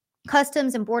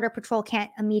 Customs and Border Patrol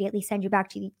can't immediately send you back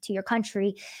to your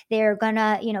country. They're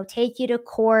gonna, take you to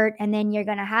court, and then you're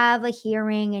gonna have a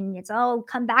hearing, and it's,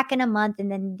 come back in a month,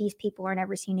 and then these people are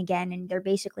never seen again, and they're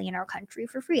basically in our country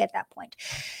for free at that point.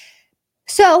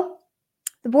 So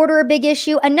the border, a big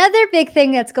issue. Another big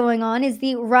thing that's going on is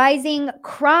the rising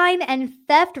crime and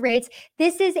theft rates.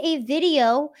 This is a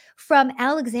video from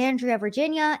Alexandria,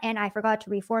 Virginia, and I forgot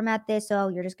to reformat this, so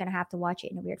you're just going to have to watch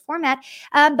it in a weird format.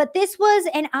 But this was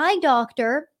an eye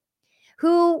doctor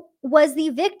who was the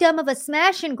victim of a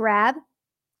smash and grab,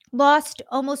 lost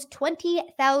almost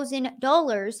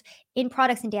 $20,000 in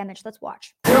products and damage. Let's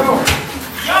watch.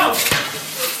 Yo!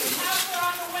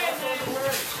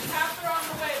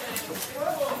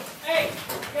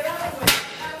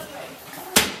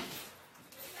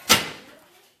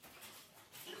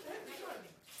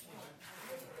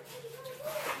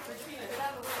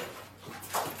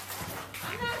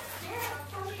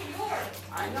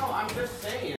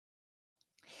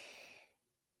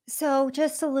 So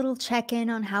just a little check-in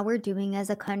on how we're doing as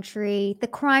a country. The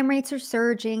crime rates are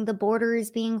surging. The border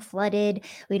is being flooded.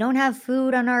 We don't have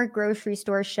food on our grocery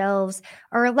store shelves.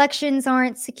 Our elections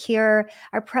aren't secure.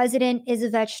 Our president is a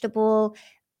vegetable.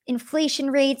 Inflation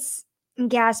rates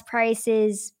and gas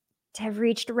prices have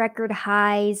reached record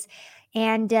highs.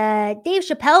 And Dave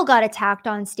Chappelle got attacked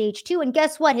on stage too. And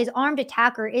guess what? His armed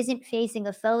attacker isn't facing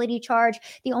a felony charge.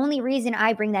 The only reason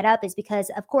I bring that up is because,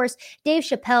 of course, Dave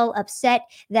Chappelle upset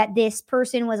that this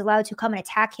person was allowed to come and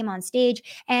attack him on stage.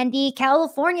 And the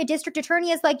California district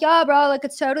attorney is like, yeah, bro, like,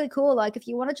 it's totally cool. Like, if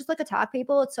you want to just attack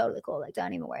people, it's totally cool. Like,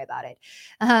 don't even worry about it.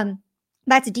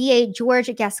 That's DA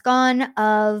George Gascon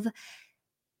of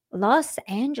Los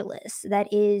Angeles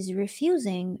that is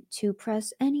refusing to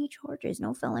press any charges,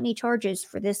 no felony charges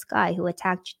for this guy who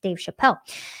attacked Dave Chappelle.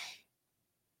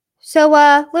 So,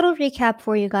 little recap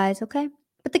for you guys, okay?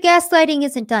 But the gaslighting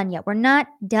isn't done yet. We're not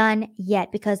done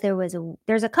yet because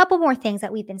there's a couple more things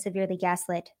that we've been severely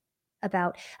gaslit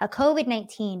about.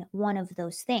 COVID-19, one of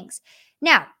those things.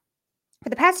 Now, for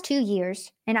the past 2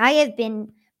 years, and I have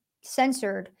been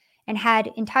censored and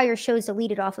had entire shows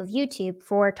deleted off of YouTube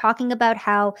for talking about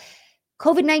how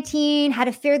COVID-19 had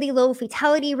a fairly low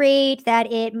fatality rate,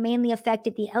 that it mainly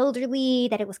affected the elderly,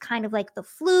 that it was kind of like the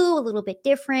flu, a little bit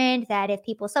different, that if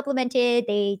people supplemented,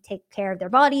 they take care of their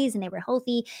bodies and they were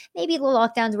healthy. Maybe the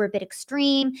lockdowns were a bit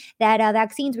extreme, that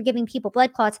vaccines were giving people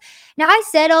blood clots. Now, I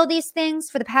said all these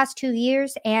things for the past 2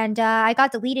 years, and I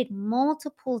got deleted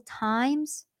multiple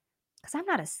times because I'm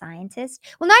not a scientist.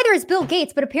 Well, neither is Bill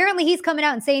Gates, but apparently he's coming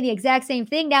out and saying the exact same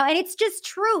thing now. And it's just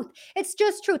truth. It's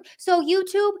just truth. So,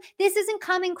 YouTube, this isn't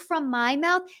coming from my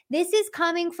mouth. This is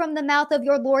coming from the mouth of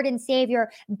your Lord and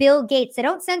Savior, Bill Gates. So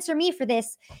don't censor me for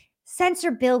this. Censor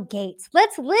Bill Gates.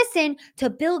 Let's listen to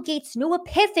Bill Gates' new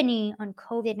epiphany on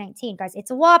COVID-19. Guys,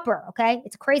 it's a whopper, okay?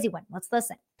 It's a crazy one. Let's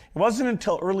listen. It wasn't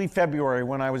until early February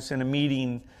when I was in a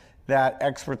meeting that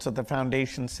experts at the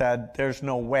foundation said, there's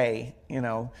no way,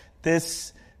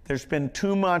 there's been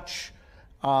too much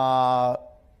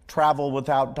travel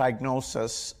without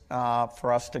diagnosis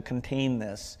for us to contain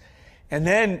this. And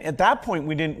then at that point,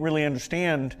 we didn't really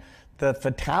understand the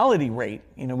fatality rate.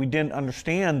 We didn't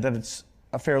understand that it's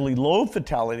a fairly low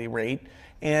fatality rate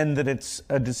and that it's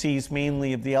a disease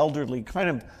mainly of the elderly, kind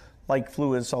of like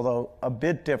flu is, although a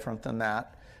bit different than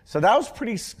that. So that was a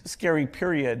pretty scary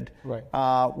period, right,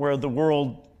 where the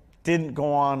world didn't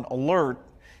go on alert,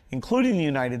 including the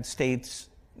United States,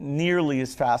 nearly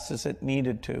as fast as it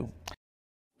needed to.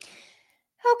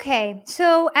 Okay,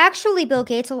 so actually, Bill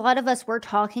Gates, a lot of us were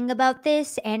talking about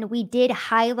this, and we did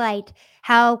highlight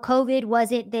how COVID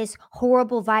wasn't this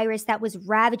horrible virus that was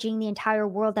ravaging the entire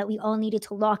world that we all needed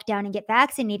to lock down and get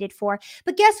vaccinated for.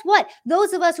 But guess what?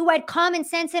 Those of us who had common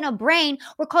sense and a brain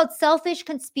were called selfish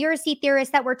conspiracy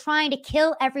theorists that were trying to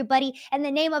kill everybody in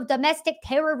the name of domestic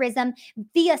terrorism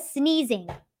via sneezing.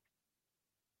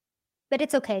 But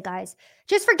it's okay, guys.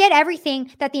 Just forget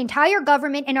everything that the entire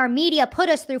government and our media put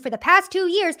us through for the past 2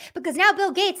 years, because now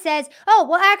Bill Gates says, oh,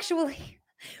 well, actually,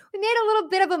 we made a little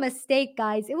bit of a mistake,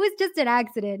 guys. It was just an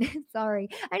accident. Sorry.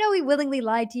 I know we willingly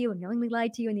lied to you and knowingly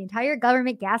lied to you, and the entire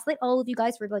government gaslit all of you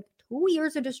guys for like 2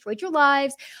 years and destroyed your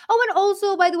lives. Oh, and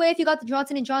also, by the way, if you got the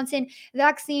Johnson & Johnson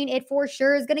vaccine, it for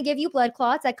sure is going to give you blood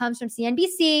clots. That comes from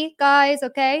CNBC, guys,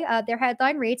 okay? Their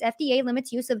headline reads, FDA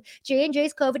limits use of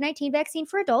J&J's COVID-19 vaccine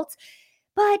for adults.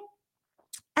 But,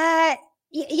 I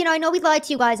know we lied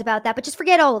to you guys about that, but just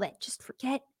forget all of it. Just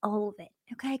forget all of it,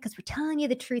 okay? Because we're telling you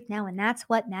the truth now, and that's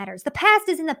what matters. The past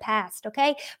is in the past,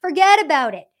 okay? Forget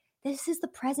about it. This is the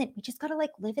present. We just got to,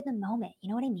 live in the moment. You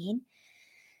know what I mean?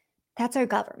 That's our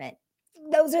government.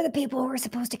 Those are the people who are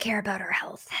supposed to care about our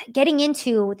health. Getting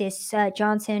into this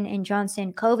Johnson &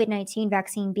 Johnson COVID-19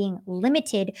 vaccine being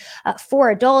limited for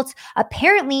adults,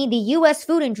 apparently the U.S.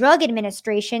 Food and Drug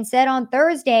Administration said on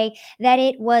Thursday that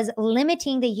it was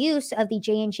limiting the use of the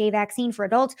J&J vaccine for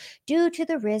adults due to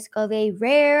the risk of a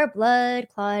rare blood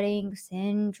clotting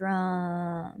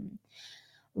syndrome.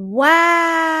 Wow.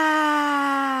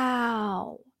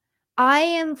 I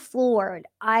am floored.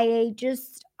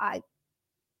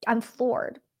 I'm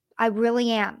floored. I really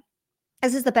am.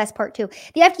 This is the best part too.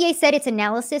 The FDA said its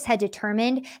analysis had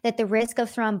determined that the risk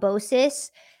of thrombosis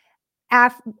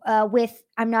with,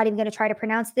 I'm not even going to try to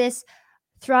pronounce this,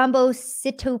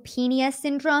 thrombocytopenia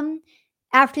syndrome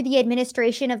after the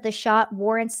administration of the shot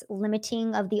warrants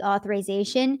limiting of the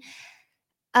authorization.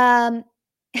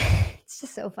 It's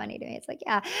just so funny to me. It's like,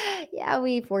 yeah,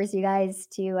 we forced you guys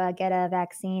to get a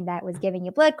vaccine that was giving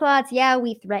you blood clots. Yeah,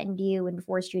 we threatened you and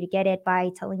forced you to get it by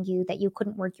telling you that you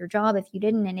couldn't work your job if you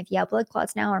didn't, and if you have blood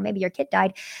clots now, or maybe your kid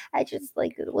died. It's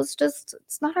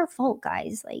not our fault,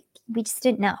 guys. We just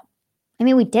didn't know. I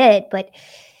mean, we did, but,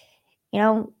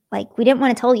 we didn't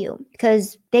want to tell you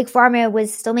because Big Pharma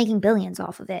was still making billions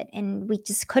off of it, and we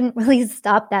just couldn't really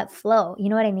stop that flow. You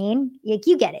know what I mean?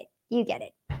 You get it. You get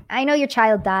it. I know your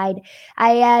child died.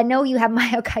 I know you have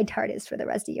myocarditis for the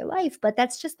rest of your life, but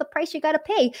that's just the price you got to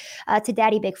pay to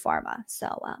Daddy Big Pharma.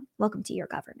 So welcome to your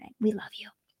government. We love you.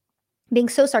 I'm being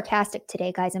so sarcastic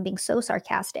today, guys. I'm being so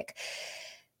sarcastic.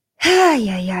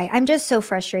 Yeah. I'm just so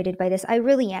frustrated by this. I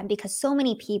really am, because so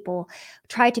many people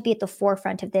try to be at the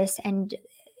forefront of this and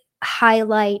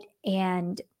highlight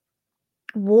and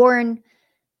warn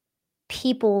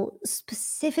people,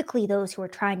 specifically those who are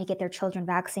trying to get their children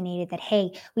vaccinated, that, hey,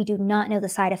 we do not know the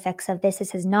side effects of this.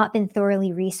 This has not been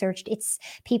thoroughly researched.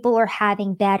 People are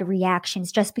having bad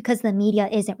reactions. Just because the media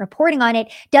isn't reporting on it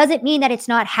doesn't mean that it's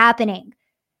not happening.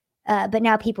 but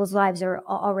now people's lives are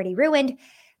already ruined.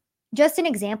 Just an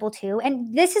example too,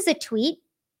 and this is a tweet,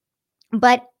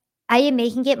 but I am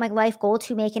making it my life goal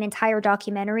to make an entire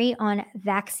documentary on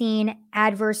vaccine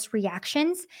adverse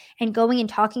reactions and going and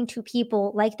talking to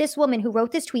people like this woman who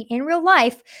wrote this tweet in real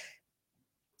life.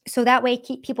 So that way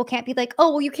people can't be like, oh,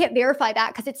 well, you can't verify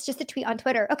that because it's just a tweet on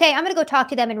Twitter. Okay, I'm going to go talk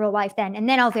to them in real life then, and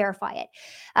then I'll verify it.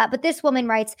 But this woman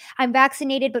writes, I'm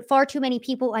vaccinated, but far too many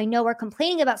people I know are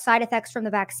complaining about side effects from the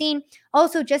vaccine.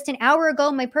 Also, just an hour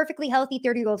ago, my perfectly healthy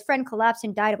 30-year-old friend collapsed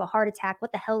and died of a heart attack.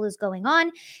 What the hell is going on?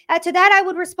 To that, I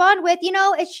would respond with,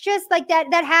 it's just like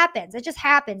that happens. It just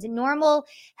happens. Normal,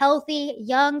 healthy,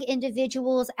 young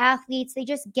individuals, athletes, they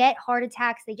just get heart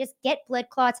attacks. They just get blood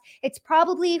clots. It's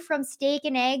probably from steak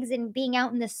and eggs and being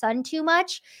out in the sun too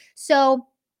much. So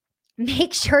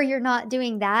make sure you're not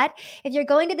doing that. If you're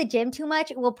going to the gym too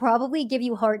much, it will probably give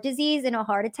you heart disease and a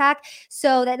heart attack.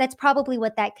 So that's probably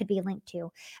what that could be linked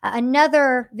to.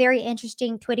 Another very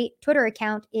interesting Twitter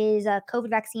account is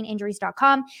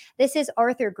covidvaccineinjuries.com. This is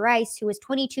Arthur Grice, who was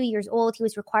 22 years old. He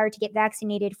was required to get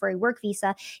vaccinated for a work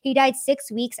visa. He died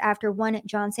 6 weeks after one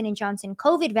Johnson & Johnson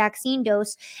COVID vaccine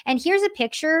dose. And here's a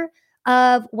picture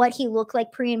of what he looked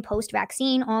like pre and post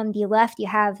vaccine. On the left, you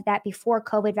have that before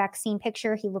COVID vaccine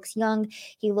picture. He looks young,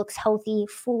 he looks healthy,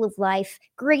 full of life,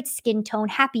 great skin tone,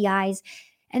 happy eyes.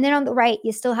 And then on the right,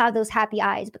 you still have those happy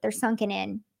eyes, but they're sunken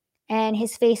in. And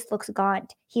his face looks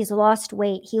gaunt. He's lost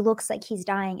weight. He looks like he's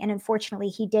dying. And unfortunately,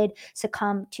 he did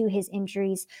succumb to his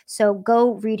injuries. So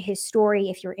go read his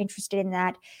story if you're interested in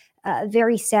that.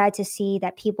 Very sad to see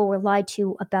that people were lied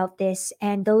to about this,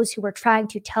 and those who were trying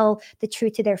to tell the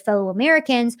truth to their fellow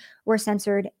Americans were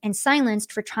censored and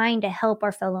silenced for trying to help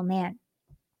our fellow man.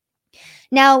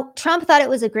 Now, Trump thought it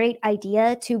was a great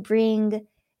idea to bring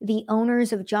the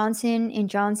owners of Johnson &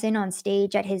 Johnson on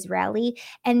stage at his rally,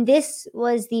 and this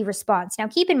was the response. Now,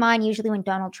 keep in mind, usually when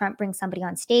Donald Trump brings somebody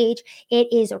on stage,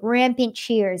 it is rampant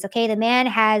cheers, okay? The man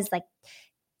has like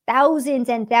thousands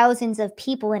and thousands of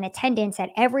people in attendance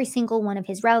at every single one of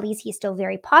his rallies. He's still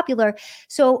very popular.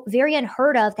 So very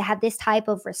unheard of to have this type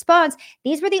of response.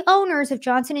 These were the owners of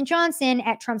Johnson & Johnson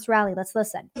at Trump's rally. Let's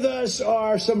listen. With us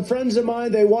are some friends of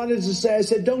mine. They wanted to say, I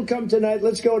said, don't come tonight.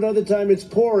 Let's go another time. It's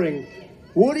pouring.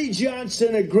 Woody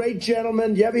Johnson, a great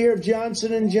gentleman. You ever hear of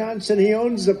Johnson & Johnson? He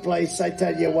owns the place. I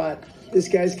tell you what, this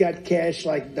guy's got cash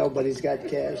like nobody's got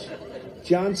cash.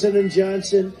 Johnson &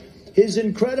 Johnson, his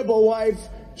incredible wife,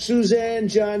 Suzanne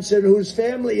Johnson, whose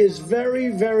family is very,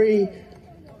 very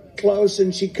close,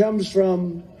 and she comes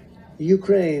from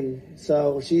Ukraine.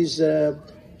 So she has a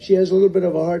little bit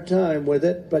of a hard time with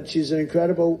it, but she's an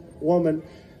incredible woman.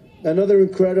 Another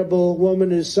incredible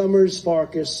woman is Summers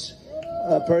Farkas,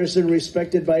 a person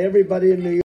respected by everybody in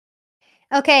New York.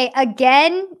 Okay,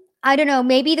 again, I don't know,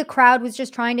 maybe the crowd was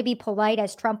just trying to be polite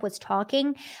as Trump was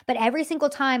talking, but every single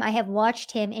time I have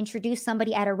watched him introduce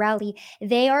somebody at a rally,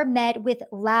 they are met with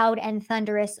loud and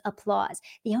thunderous applause.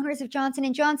 The owners of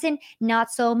Johnson & Johnson, not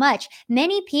so much.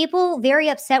 Many people very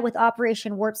upset with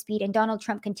Operation Warp Speed and Donald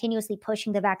Trump continuously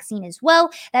pushing the vaccine as well.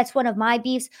 That's one of my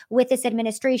beefs with this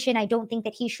administration. I don't think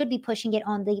that he should be pushing it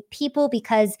on the people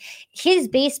because his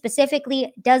base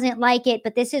specifically doesn't like it,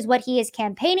 but this is what he is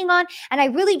campaigning on, and I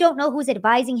really don't know who's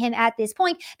advising him at this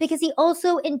point, because he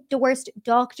also endorsed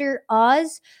Dr.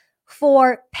 Oz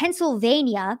for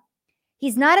Pennsylvania.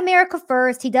 He's not America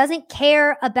First. He doesn't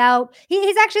care about,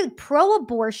 he's actually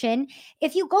pro-abortion.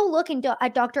 If you go look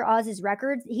at Dr. Oz's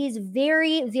records, he's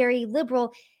very, very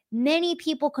liberal. Many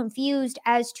people confused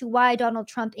as to why Donald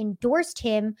Trump endorsed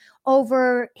him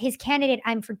over his candidate.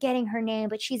 I'm forgetting her name,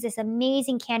 but she's this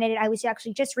amazing candidate. I was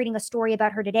actually just reading a story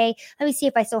about her today. Let me see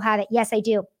if I still have it. Yes, I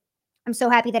do. I'm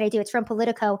so happy that I do. It's from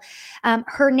Politico.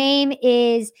 Her name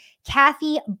is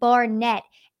Kathy Barnett.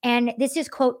 And this is,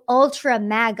 quote, ultra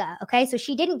MAGA. Okay, so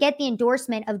she didn't get the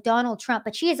endorsement of Donald Trump,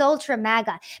 but she is ultra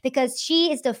MAGA because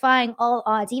she is defying all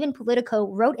odds. Even Politico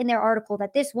wrote in their article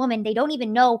that this woman, they don't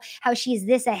even know how she's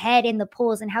this ahead in the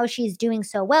polls and how she's doing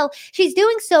so well. She's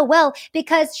doing so well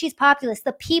because she's populist.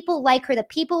 The people like her. The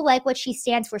people like what she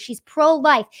stands for. She's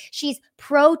pro-life. She's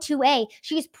pro-2A.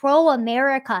 She's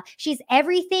pro-America. She's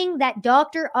everything that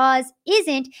Dr. Oz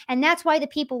isn't, and that's why the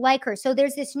people like her. So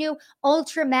there's this new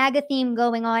ultra MAGA theme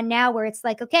going on now where it's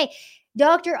like, okay,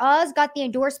 Dr. Oz got the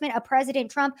endorsement of President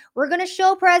Trump. We're going to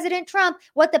show President Trump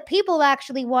what the people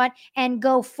actually want and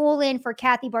go full in for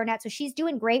Kathy Barnett. So she's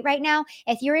doing great right now.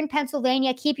 If you're in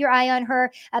Pennsylvania, keep your eye on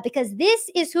her because this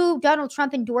is who Donald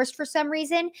Trump endorsed for some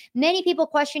reason. Many people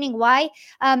questioning why.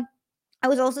 I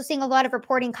was also seeing a lot of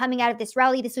reporting coming out of this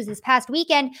rally. This was this past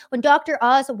weekend when Dr.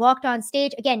 Oz walked on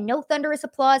stage. Again, no thunderous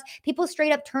applause. People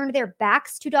straight up turned their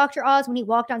backs to Dr. Oz when he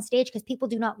walked on stage because people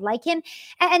do not like him.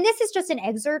 And this is just an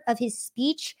excerpt of his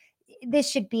speech. This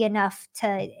should be enough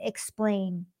to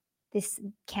explain this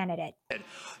candidate.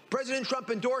 President Trump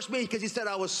endorsed me because he said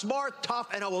I was smart,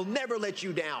 tough, and I will never let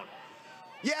you down.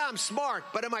 Yeah, I'm smart,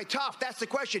 but am I tough? That's the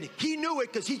question. He knew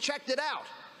it because he checked it out.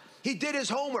 He did his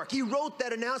homework. He wrote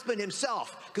that announcement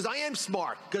himself because I am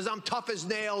smart, because I'm tough as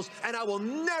nails, and I will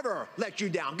never let you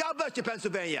down. God bless you,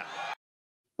 Pennsylvania.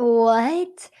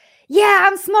 What? Yeah,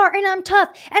 I'm smart and I'm tough,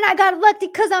 and I got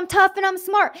elected because I'm tough and I'm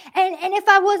smart. And if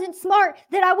I wasn't smart,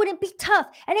 then I wouldn't be tough.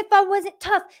 And if I wasn't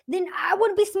tough, then I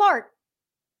wouldn't be smart.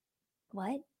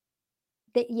 What?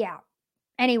 Yeah.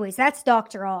 Anyways, that's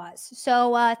Dr. Oz.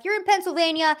 So if you're in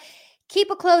Pennsylvania,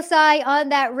 keep a close eye on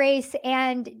that race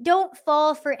and don't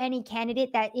fall for any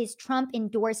candidate that is Trump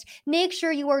endorsed. Make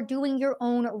sure you are doing your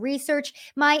own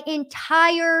research. My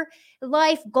entire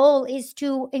life goal is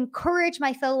to encourage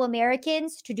my fellow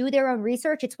Americans to do their own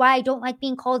research. It's why I don't like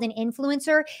being called an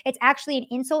influencer. It's actually an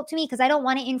insult to me because I don't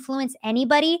want to influence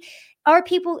anybody. Are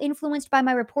people influenced by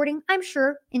my reporting? I'm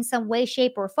sure in some way,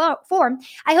 shape, or form.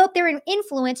 I hope they're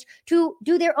influenced to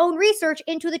do their own research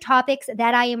into the topics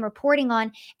that I am reporting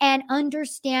on and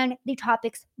understand the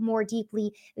topics more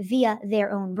deeply via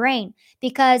their own brain.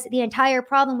 Because the entire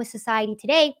problem with society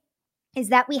today is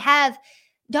that we have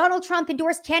Donald Trump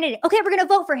endorsed candidate. Okay, we're going to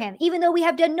vote for him, even though we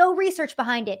have done no research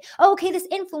behind it. Okay, this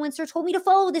influencer told me to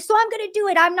follow this, so I'm going to do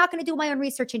it. I'm not going to do my own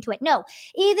research into it. No,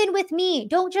 even with me,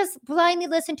 don't just blindly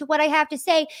listen to what I have to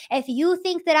say. If you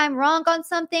think that I'm wrong on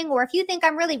something, or if you think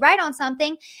I'm really right on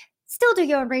something, still do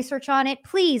your own research on it.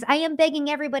 Please, I am begging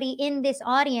everybody in this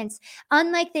audience.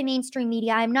 Unlike the mainstream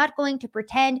media, I'm not going to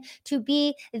pretend to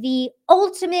be the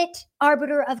ultimate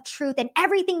arbiter of truth and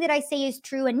everything that I say is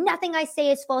true and nothing I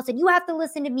say is false and you have to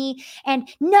listen to me and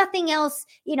nothing else,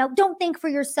 don't think for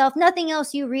yourself. Nothing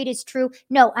else you read is true.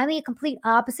 No, I'm the complete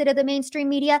opposite of the mainstream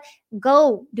media.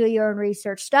 Go do your own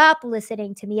research. Stop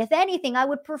listening to me. If anything, I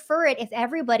would prefer it if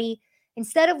everybody,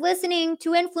 instead of listening to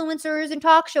influencers and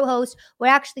talk show hosts, would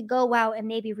actually go out and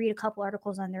maybe read a couple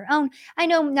articles on their own. I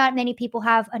know not many people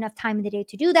have enough time in the day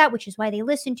to do that, which is why they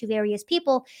listen to various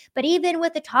people. But even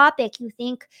with a topic, you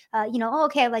think, oh,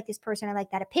 okay, I like this person, I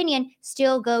like that opinion,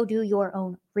 still go do your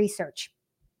own research.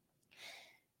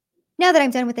 Now that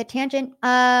I'm done with the tangent,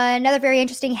 another very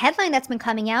interesting headline that's been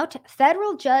coming out.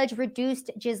 Federal judge reduced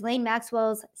Ghislaine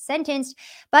Maxwell's sentence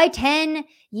by 10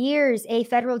 years. A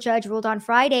federal judge ruled on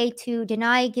Friday to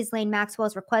deny Ghislaine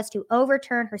Maxwell's request to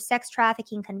overturn her sex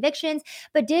trafficking convictions,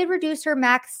 but did reduce her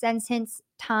max sentence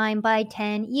time by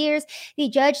 10 years. The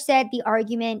judge said in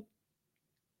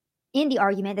the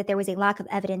argument that there was a lack of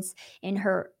evidence in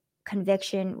her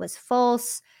conviction was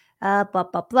false.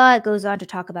 It goes on to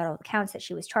talk about all the counts that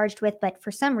she was charged with. But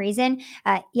for some reason,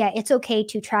 it's okay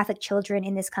to traffic children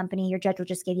in this company. Your judge will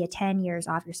just give you 10 years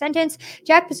off your sentence.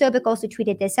 Jack Posobiec also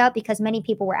tweeted this out because many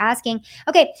people were asking,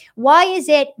 okay, why is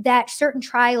it that certain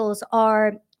trials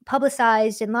are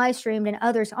publicized and live streamed and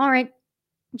others aren't?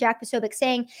 Jack Posobiec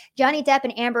saying Johnny Depp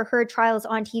and Amber Heard trials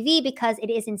on TV because it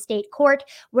is in state court,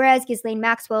 whereas Ghislaine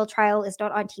Maxwell trial is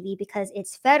not on TV because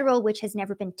it's federal, which has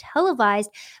never been televised,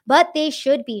 but they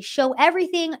should be. Show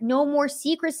everything, no more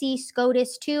secrecy,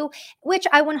 SCOTUS 2, which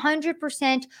I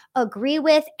 100% agree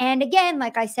with. And again,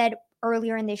 like I said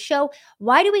earlier in this show,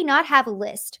 why do we not have a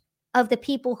list of the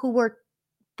people who were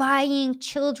buying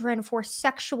children for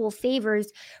sexual favors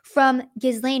from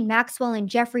Ghislaine Maxwell and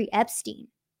Jeffrey Epstein?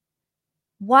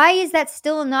 Why is that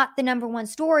still not the number one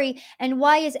story? And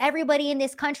why is everybody in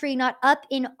this country not up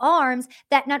in arms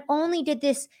that not only did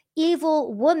this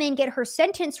evil woman get her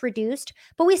sentence reduced,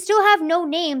 but we still have no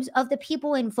names of the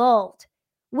people involved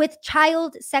with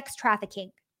child sex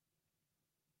trafficking?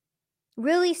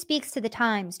 Really speaks to the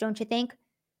times, don't you think?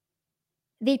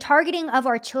 The targeting of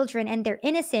our children and their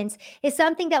innocence is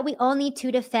something that we all need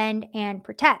to defend and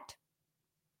protect.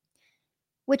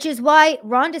 Which is why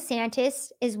Ron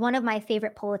DeSantis is one of my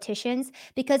favorite politicians,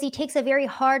 because he takes a very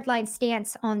hardline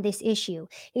stance on this issue.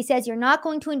 He says, you're not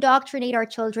going to indoctrinate our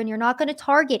children. You're not going to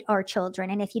target our children.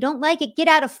 And if you don't like it, get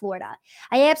out of Florida.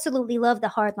 I absolutely love the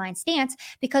hardline stance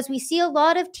because we see a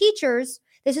lot of teachers.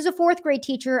 This is a fourth grade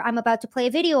teacher I'm about to play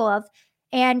a video of.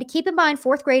 And keep in mind,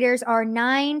 fourth graders are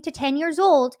 9 to 10 years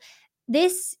old.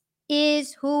 This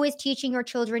is who is teaching your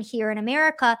children here in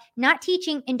America, not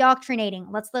teaching, indoctrinating.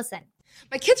 Let's listen.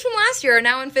 My kids from last year are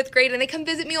now in 5th grade, and they come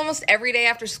visit me almost every day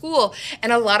after school.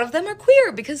 And a lot of them are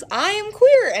queer because I am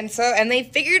queer, and they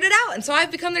figured it out, and so I've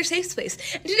become their safe space.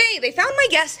 And today they found my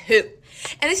Guess Who,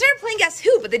 and they started playing Guess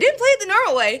Who, but they didn't play it the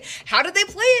normal way. How did they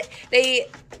play it? They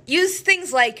used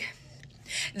things like,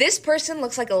 this person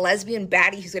looks like a lesbian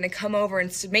baddie who's gonna come over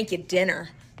and make you dinner.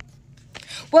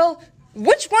 Well,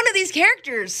 which one of these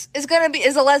characters is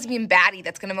a lesbian baddie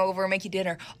that's gonna come over and make you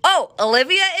dinner? Oh,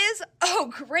 Olivia is?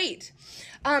 Oh, great.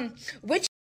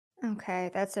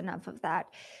 Okay, that's enough of that.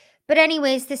 But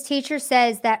anyways, this teacher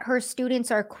says that her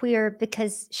students are queer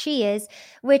because she is,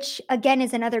 which again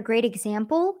is another great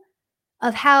example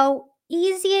of how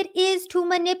easy it is to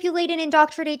manipulate and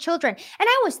indoctrinate children. And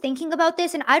I was thinking about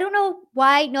this, and I don't know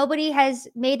why nobody has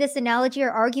made this analogy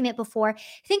or argument before.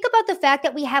 Think about the fact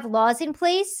that we have laws in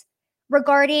place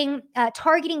regarding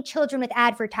targeting children with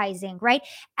advertising, right?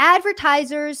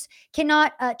 Advertisers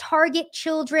cannot target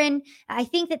children. I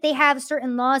think that they have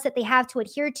certain laws that they have to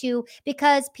adhere to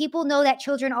because people know that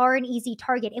children are an easy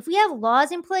target. If we have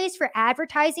laws in place for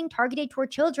advertising targeted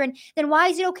toward children, then why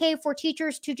is it okay for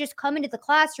teachers to just come into the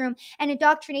classroom and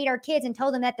indoctrinate our kids and tell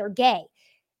them that they're gay?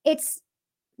 It's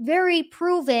very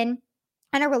proven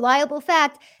and a reliable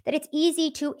fact that it's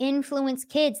easy to influence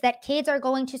kids, that kids are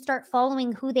going to start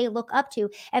following who they look up to.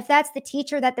 If that's the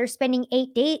teacher that they're spending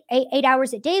 8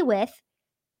 hours a day with,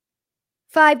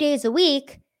 5 days a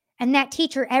week, and that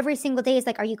teacher every single day is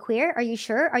like, are you queer? Are you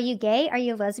sure? Are you gay? Are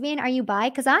you lesbian? Are you bi?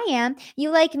 Because I am.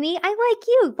 You like me? I like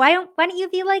you. Why don't you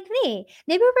be like me?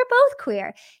 Maybe we're both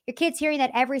queer. Your kid's hearing that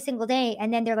every single day,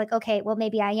 and then they're like, okay, well,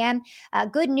 maybe I am.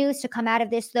 Good news to come out of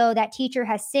this, though. That teacher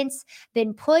has since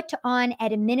been put on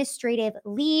administrative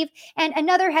leave. And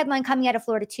another headline coming out of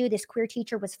Florida, too, this queer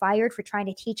teacher was fired for trying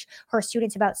to teach her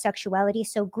students about sexuality.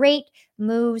 So great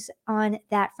moves on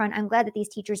that front. I'm glad that these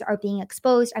teachers are being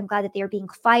exposed. I'm glad that they are being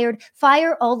fired.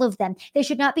 Fire all of them. They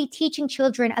should not be teaching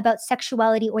children about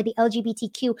sexuality or the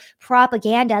LGBTQ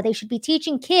propaganda. They should be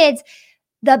teaching kids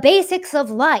the basics of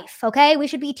life, okay? We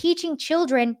should be teaching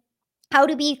children how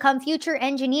to become future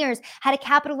engineers, how to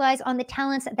capitalize on the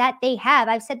talents that they have.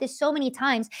 I've said this so many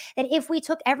times that if we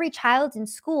took every child in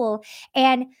school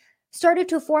and started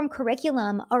to form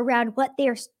curriculum around what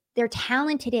they're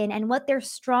talented in and what they're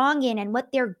strong in and what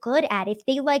they're good at. If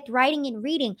they liked writing and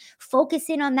reading, focus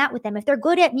in on that with them. If they're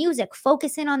good at music,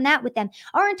 focus in on that with them.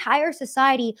 Our entire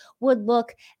society would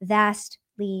look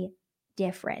vastly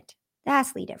different.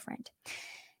 Vastly different.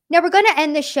 Now, we're going to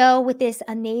end the show with this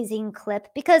amazing clip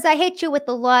because I hit you with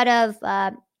a lot of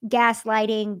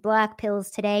gaslighting, black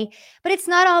pills today, but it's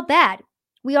not all bad.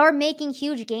 We are making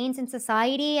huge gains in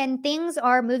society and things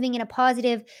are moving in a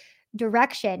positive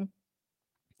direction.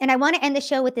 And I want to end the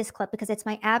show with this clip because it's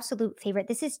my absolute favorite.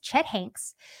 This is Chet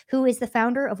Hanks, who is the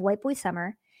founder of White Boy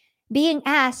Summer, being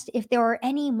asked if there are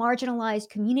any marginalized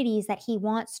communities that he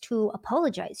wants to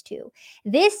apologize to.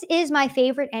 This is my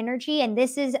favorite energy, and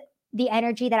this is the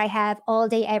energy that I have all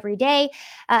day, every day.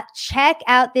 Check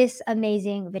out this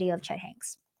amazing video of Chet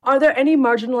Hanks. Are there any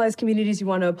marginalized communities you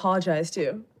want to apologize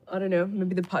to? I don't know,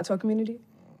 maybe the Patois community?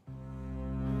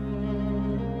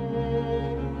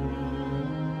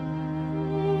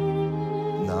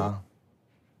 Nah.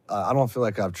 I don't feel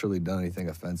like I've truly done anything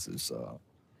offensive, so.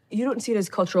 You don't see it as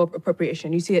cultural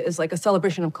appropriation. You see it as like a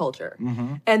celebration of culture.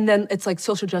 Mm-hmm. And then it's like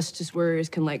social justice warriors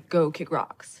can like go kick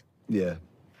rocks. Yeah.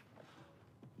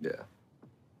 Yeah.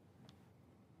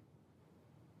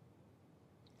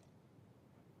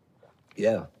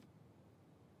 Yeah.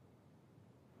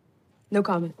 No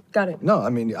comment. Got it. No, I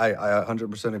mean, I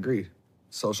 100% agree.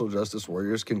 Social justice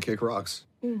warriors can kick rocks.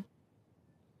 Mm.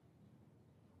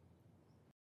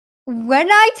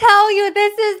 When I tell you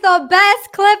this is the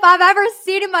best clip I've ever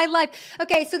seen in my life.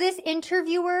 Okay, so this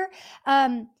interviewer,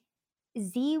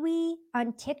 Ziwi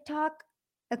on TikTok,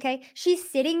 okay, she's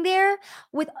sitting there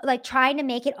with like trying to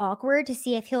make it awkward to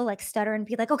see if he'll like stutter and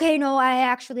be like, okay, no,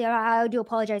 I do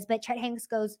apologize. But Chet Hanks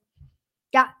goes,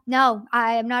 yeah, no,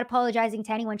 I am not apologizing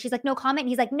to anyone. She's like, no comment. And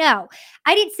he's like, no,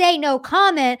 I didn't say no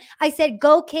comment. I said,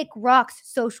 go kick rocks,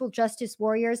 social justice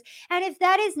warriors. And if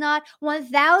that is not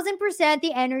 1000%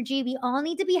 the energy we all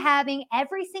need to be having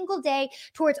every single day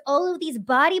towards all of these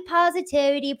body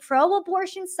positivity,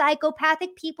 pro-abortion,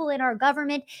 psychopathic people in our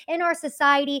government, in our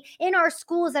society, in our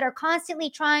schools that are constantly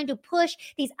trying to push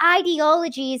these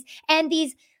ideologies and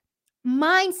these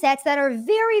mindsets that are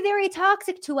very, very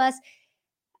toxic to us,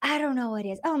 I don't know what it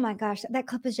is. Oh my gosh, that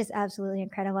clip is just absolutely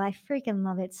incredible. I freaking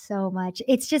love it so much.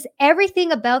 It's just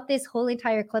everything about this whole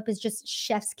entire clip is just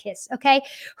chef's kiss, okay?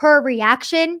 Her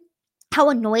reaction how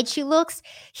annoyed she looks,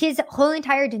 his whole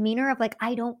entire demeanor of like,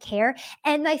 I don't care.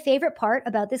 And my favorite part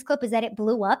about this clip is that it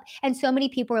blew up. And so many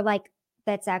people are like,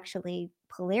 that's actually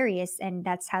hilarious. And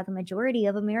that's how the majority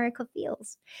of America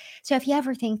feels. So if you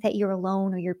ever think that you're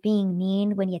alone or you're being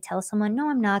mean when you tell someone, no,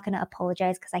 I'm not going to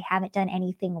apologize because I haven't done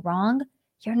anything wrong,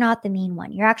 you're not the mean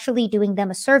one. You're actually doing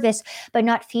them a service by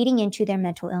not feeding into their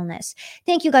mental illness.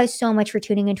 Thank you guys so much for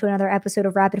tuning into another episode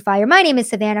of Rapid Fire. My name is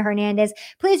Savannah Hernandez.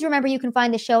 Please remember you can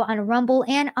find the show on Rumble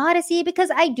and Odyssey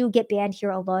because I do get banned here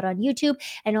a lot on YouTube.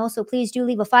 And also, please do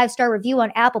leave a 5-star review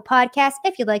on Apple Podcasts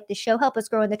if you like the show. Help us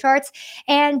grow in the charts.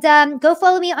 And go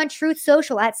follow me on Truth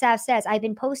Social at Sav Says. I've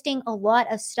been posting a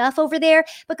lot of stuff over there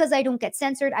because I don't get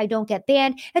censored. I don't get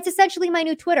banned. It's essentially my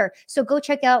new Twitter. So go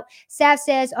check out Sav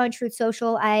Says on Truth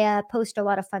Social. I post a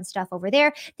lot of fun stuff over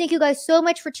there. Thank you guys so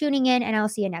much for tuning in, and I'll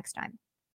see you next time.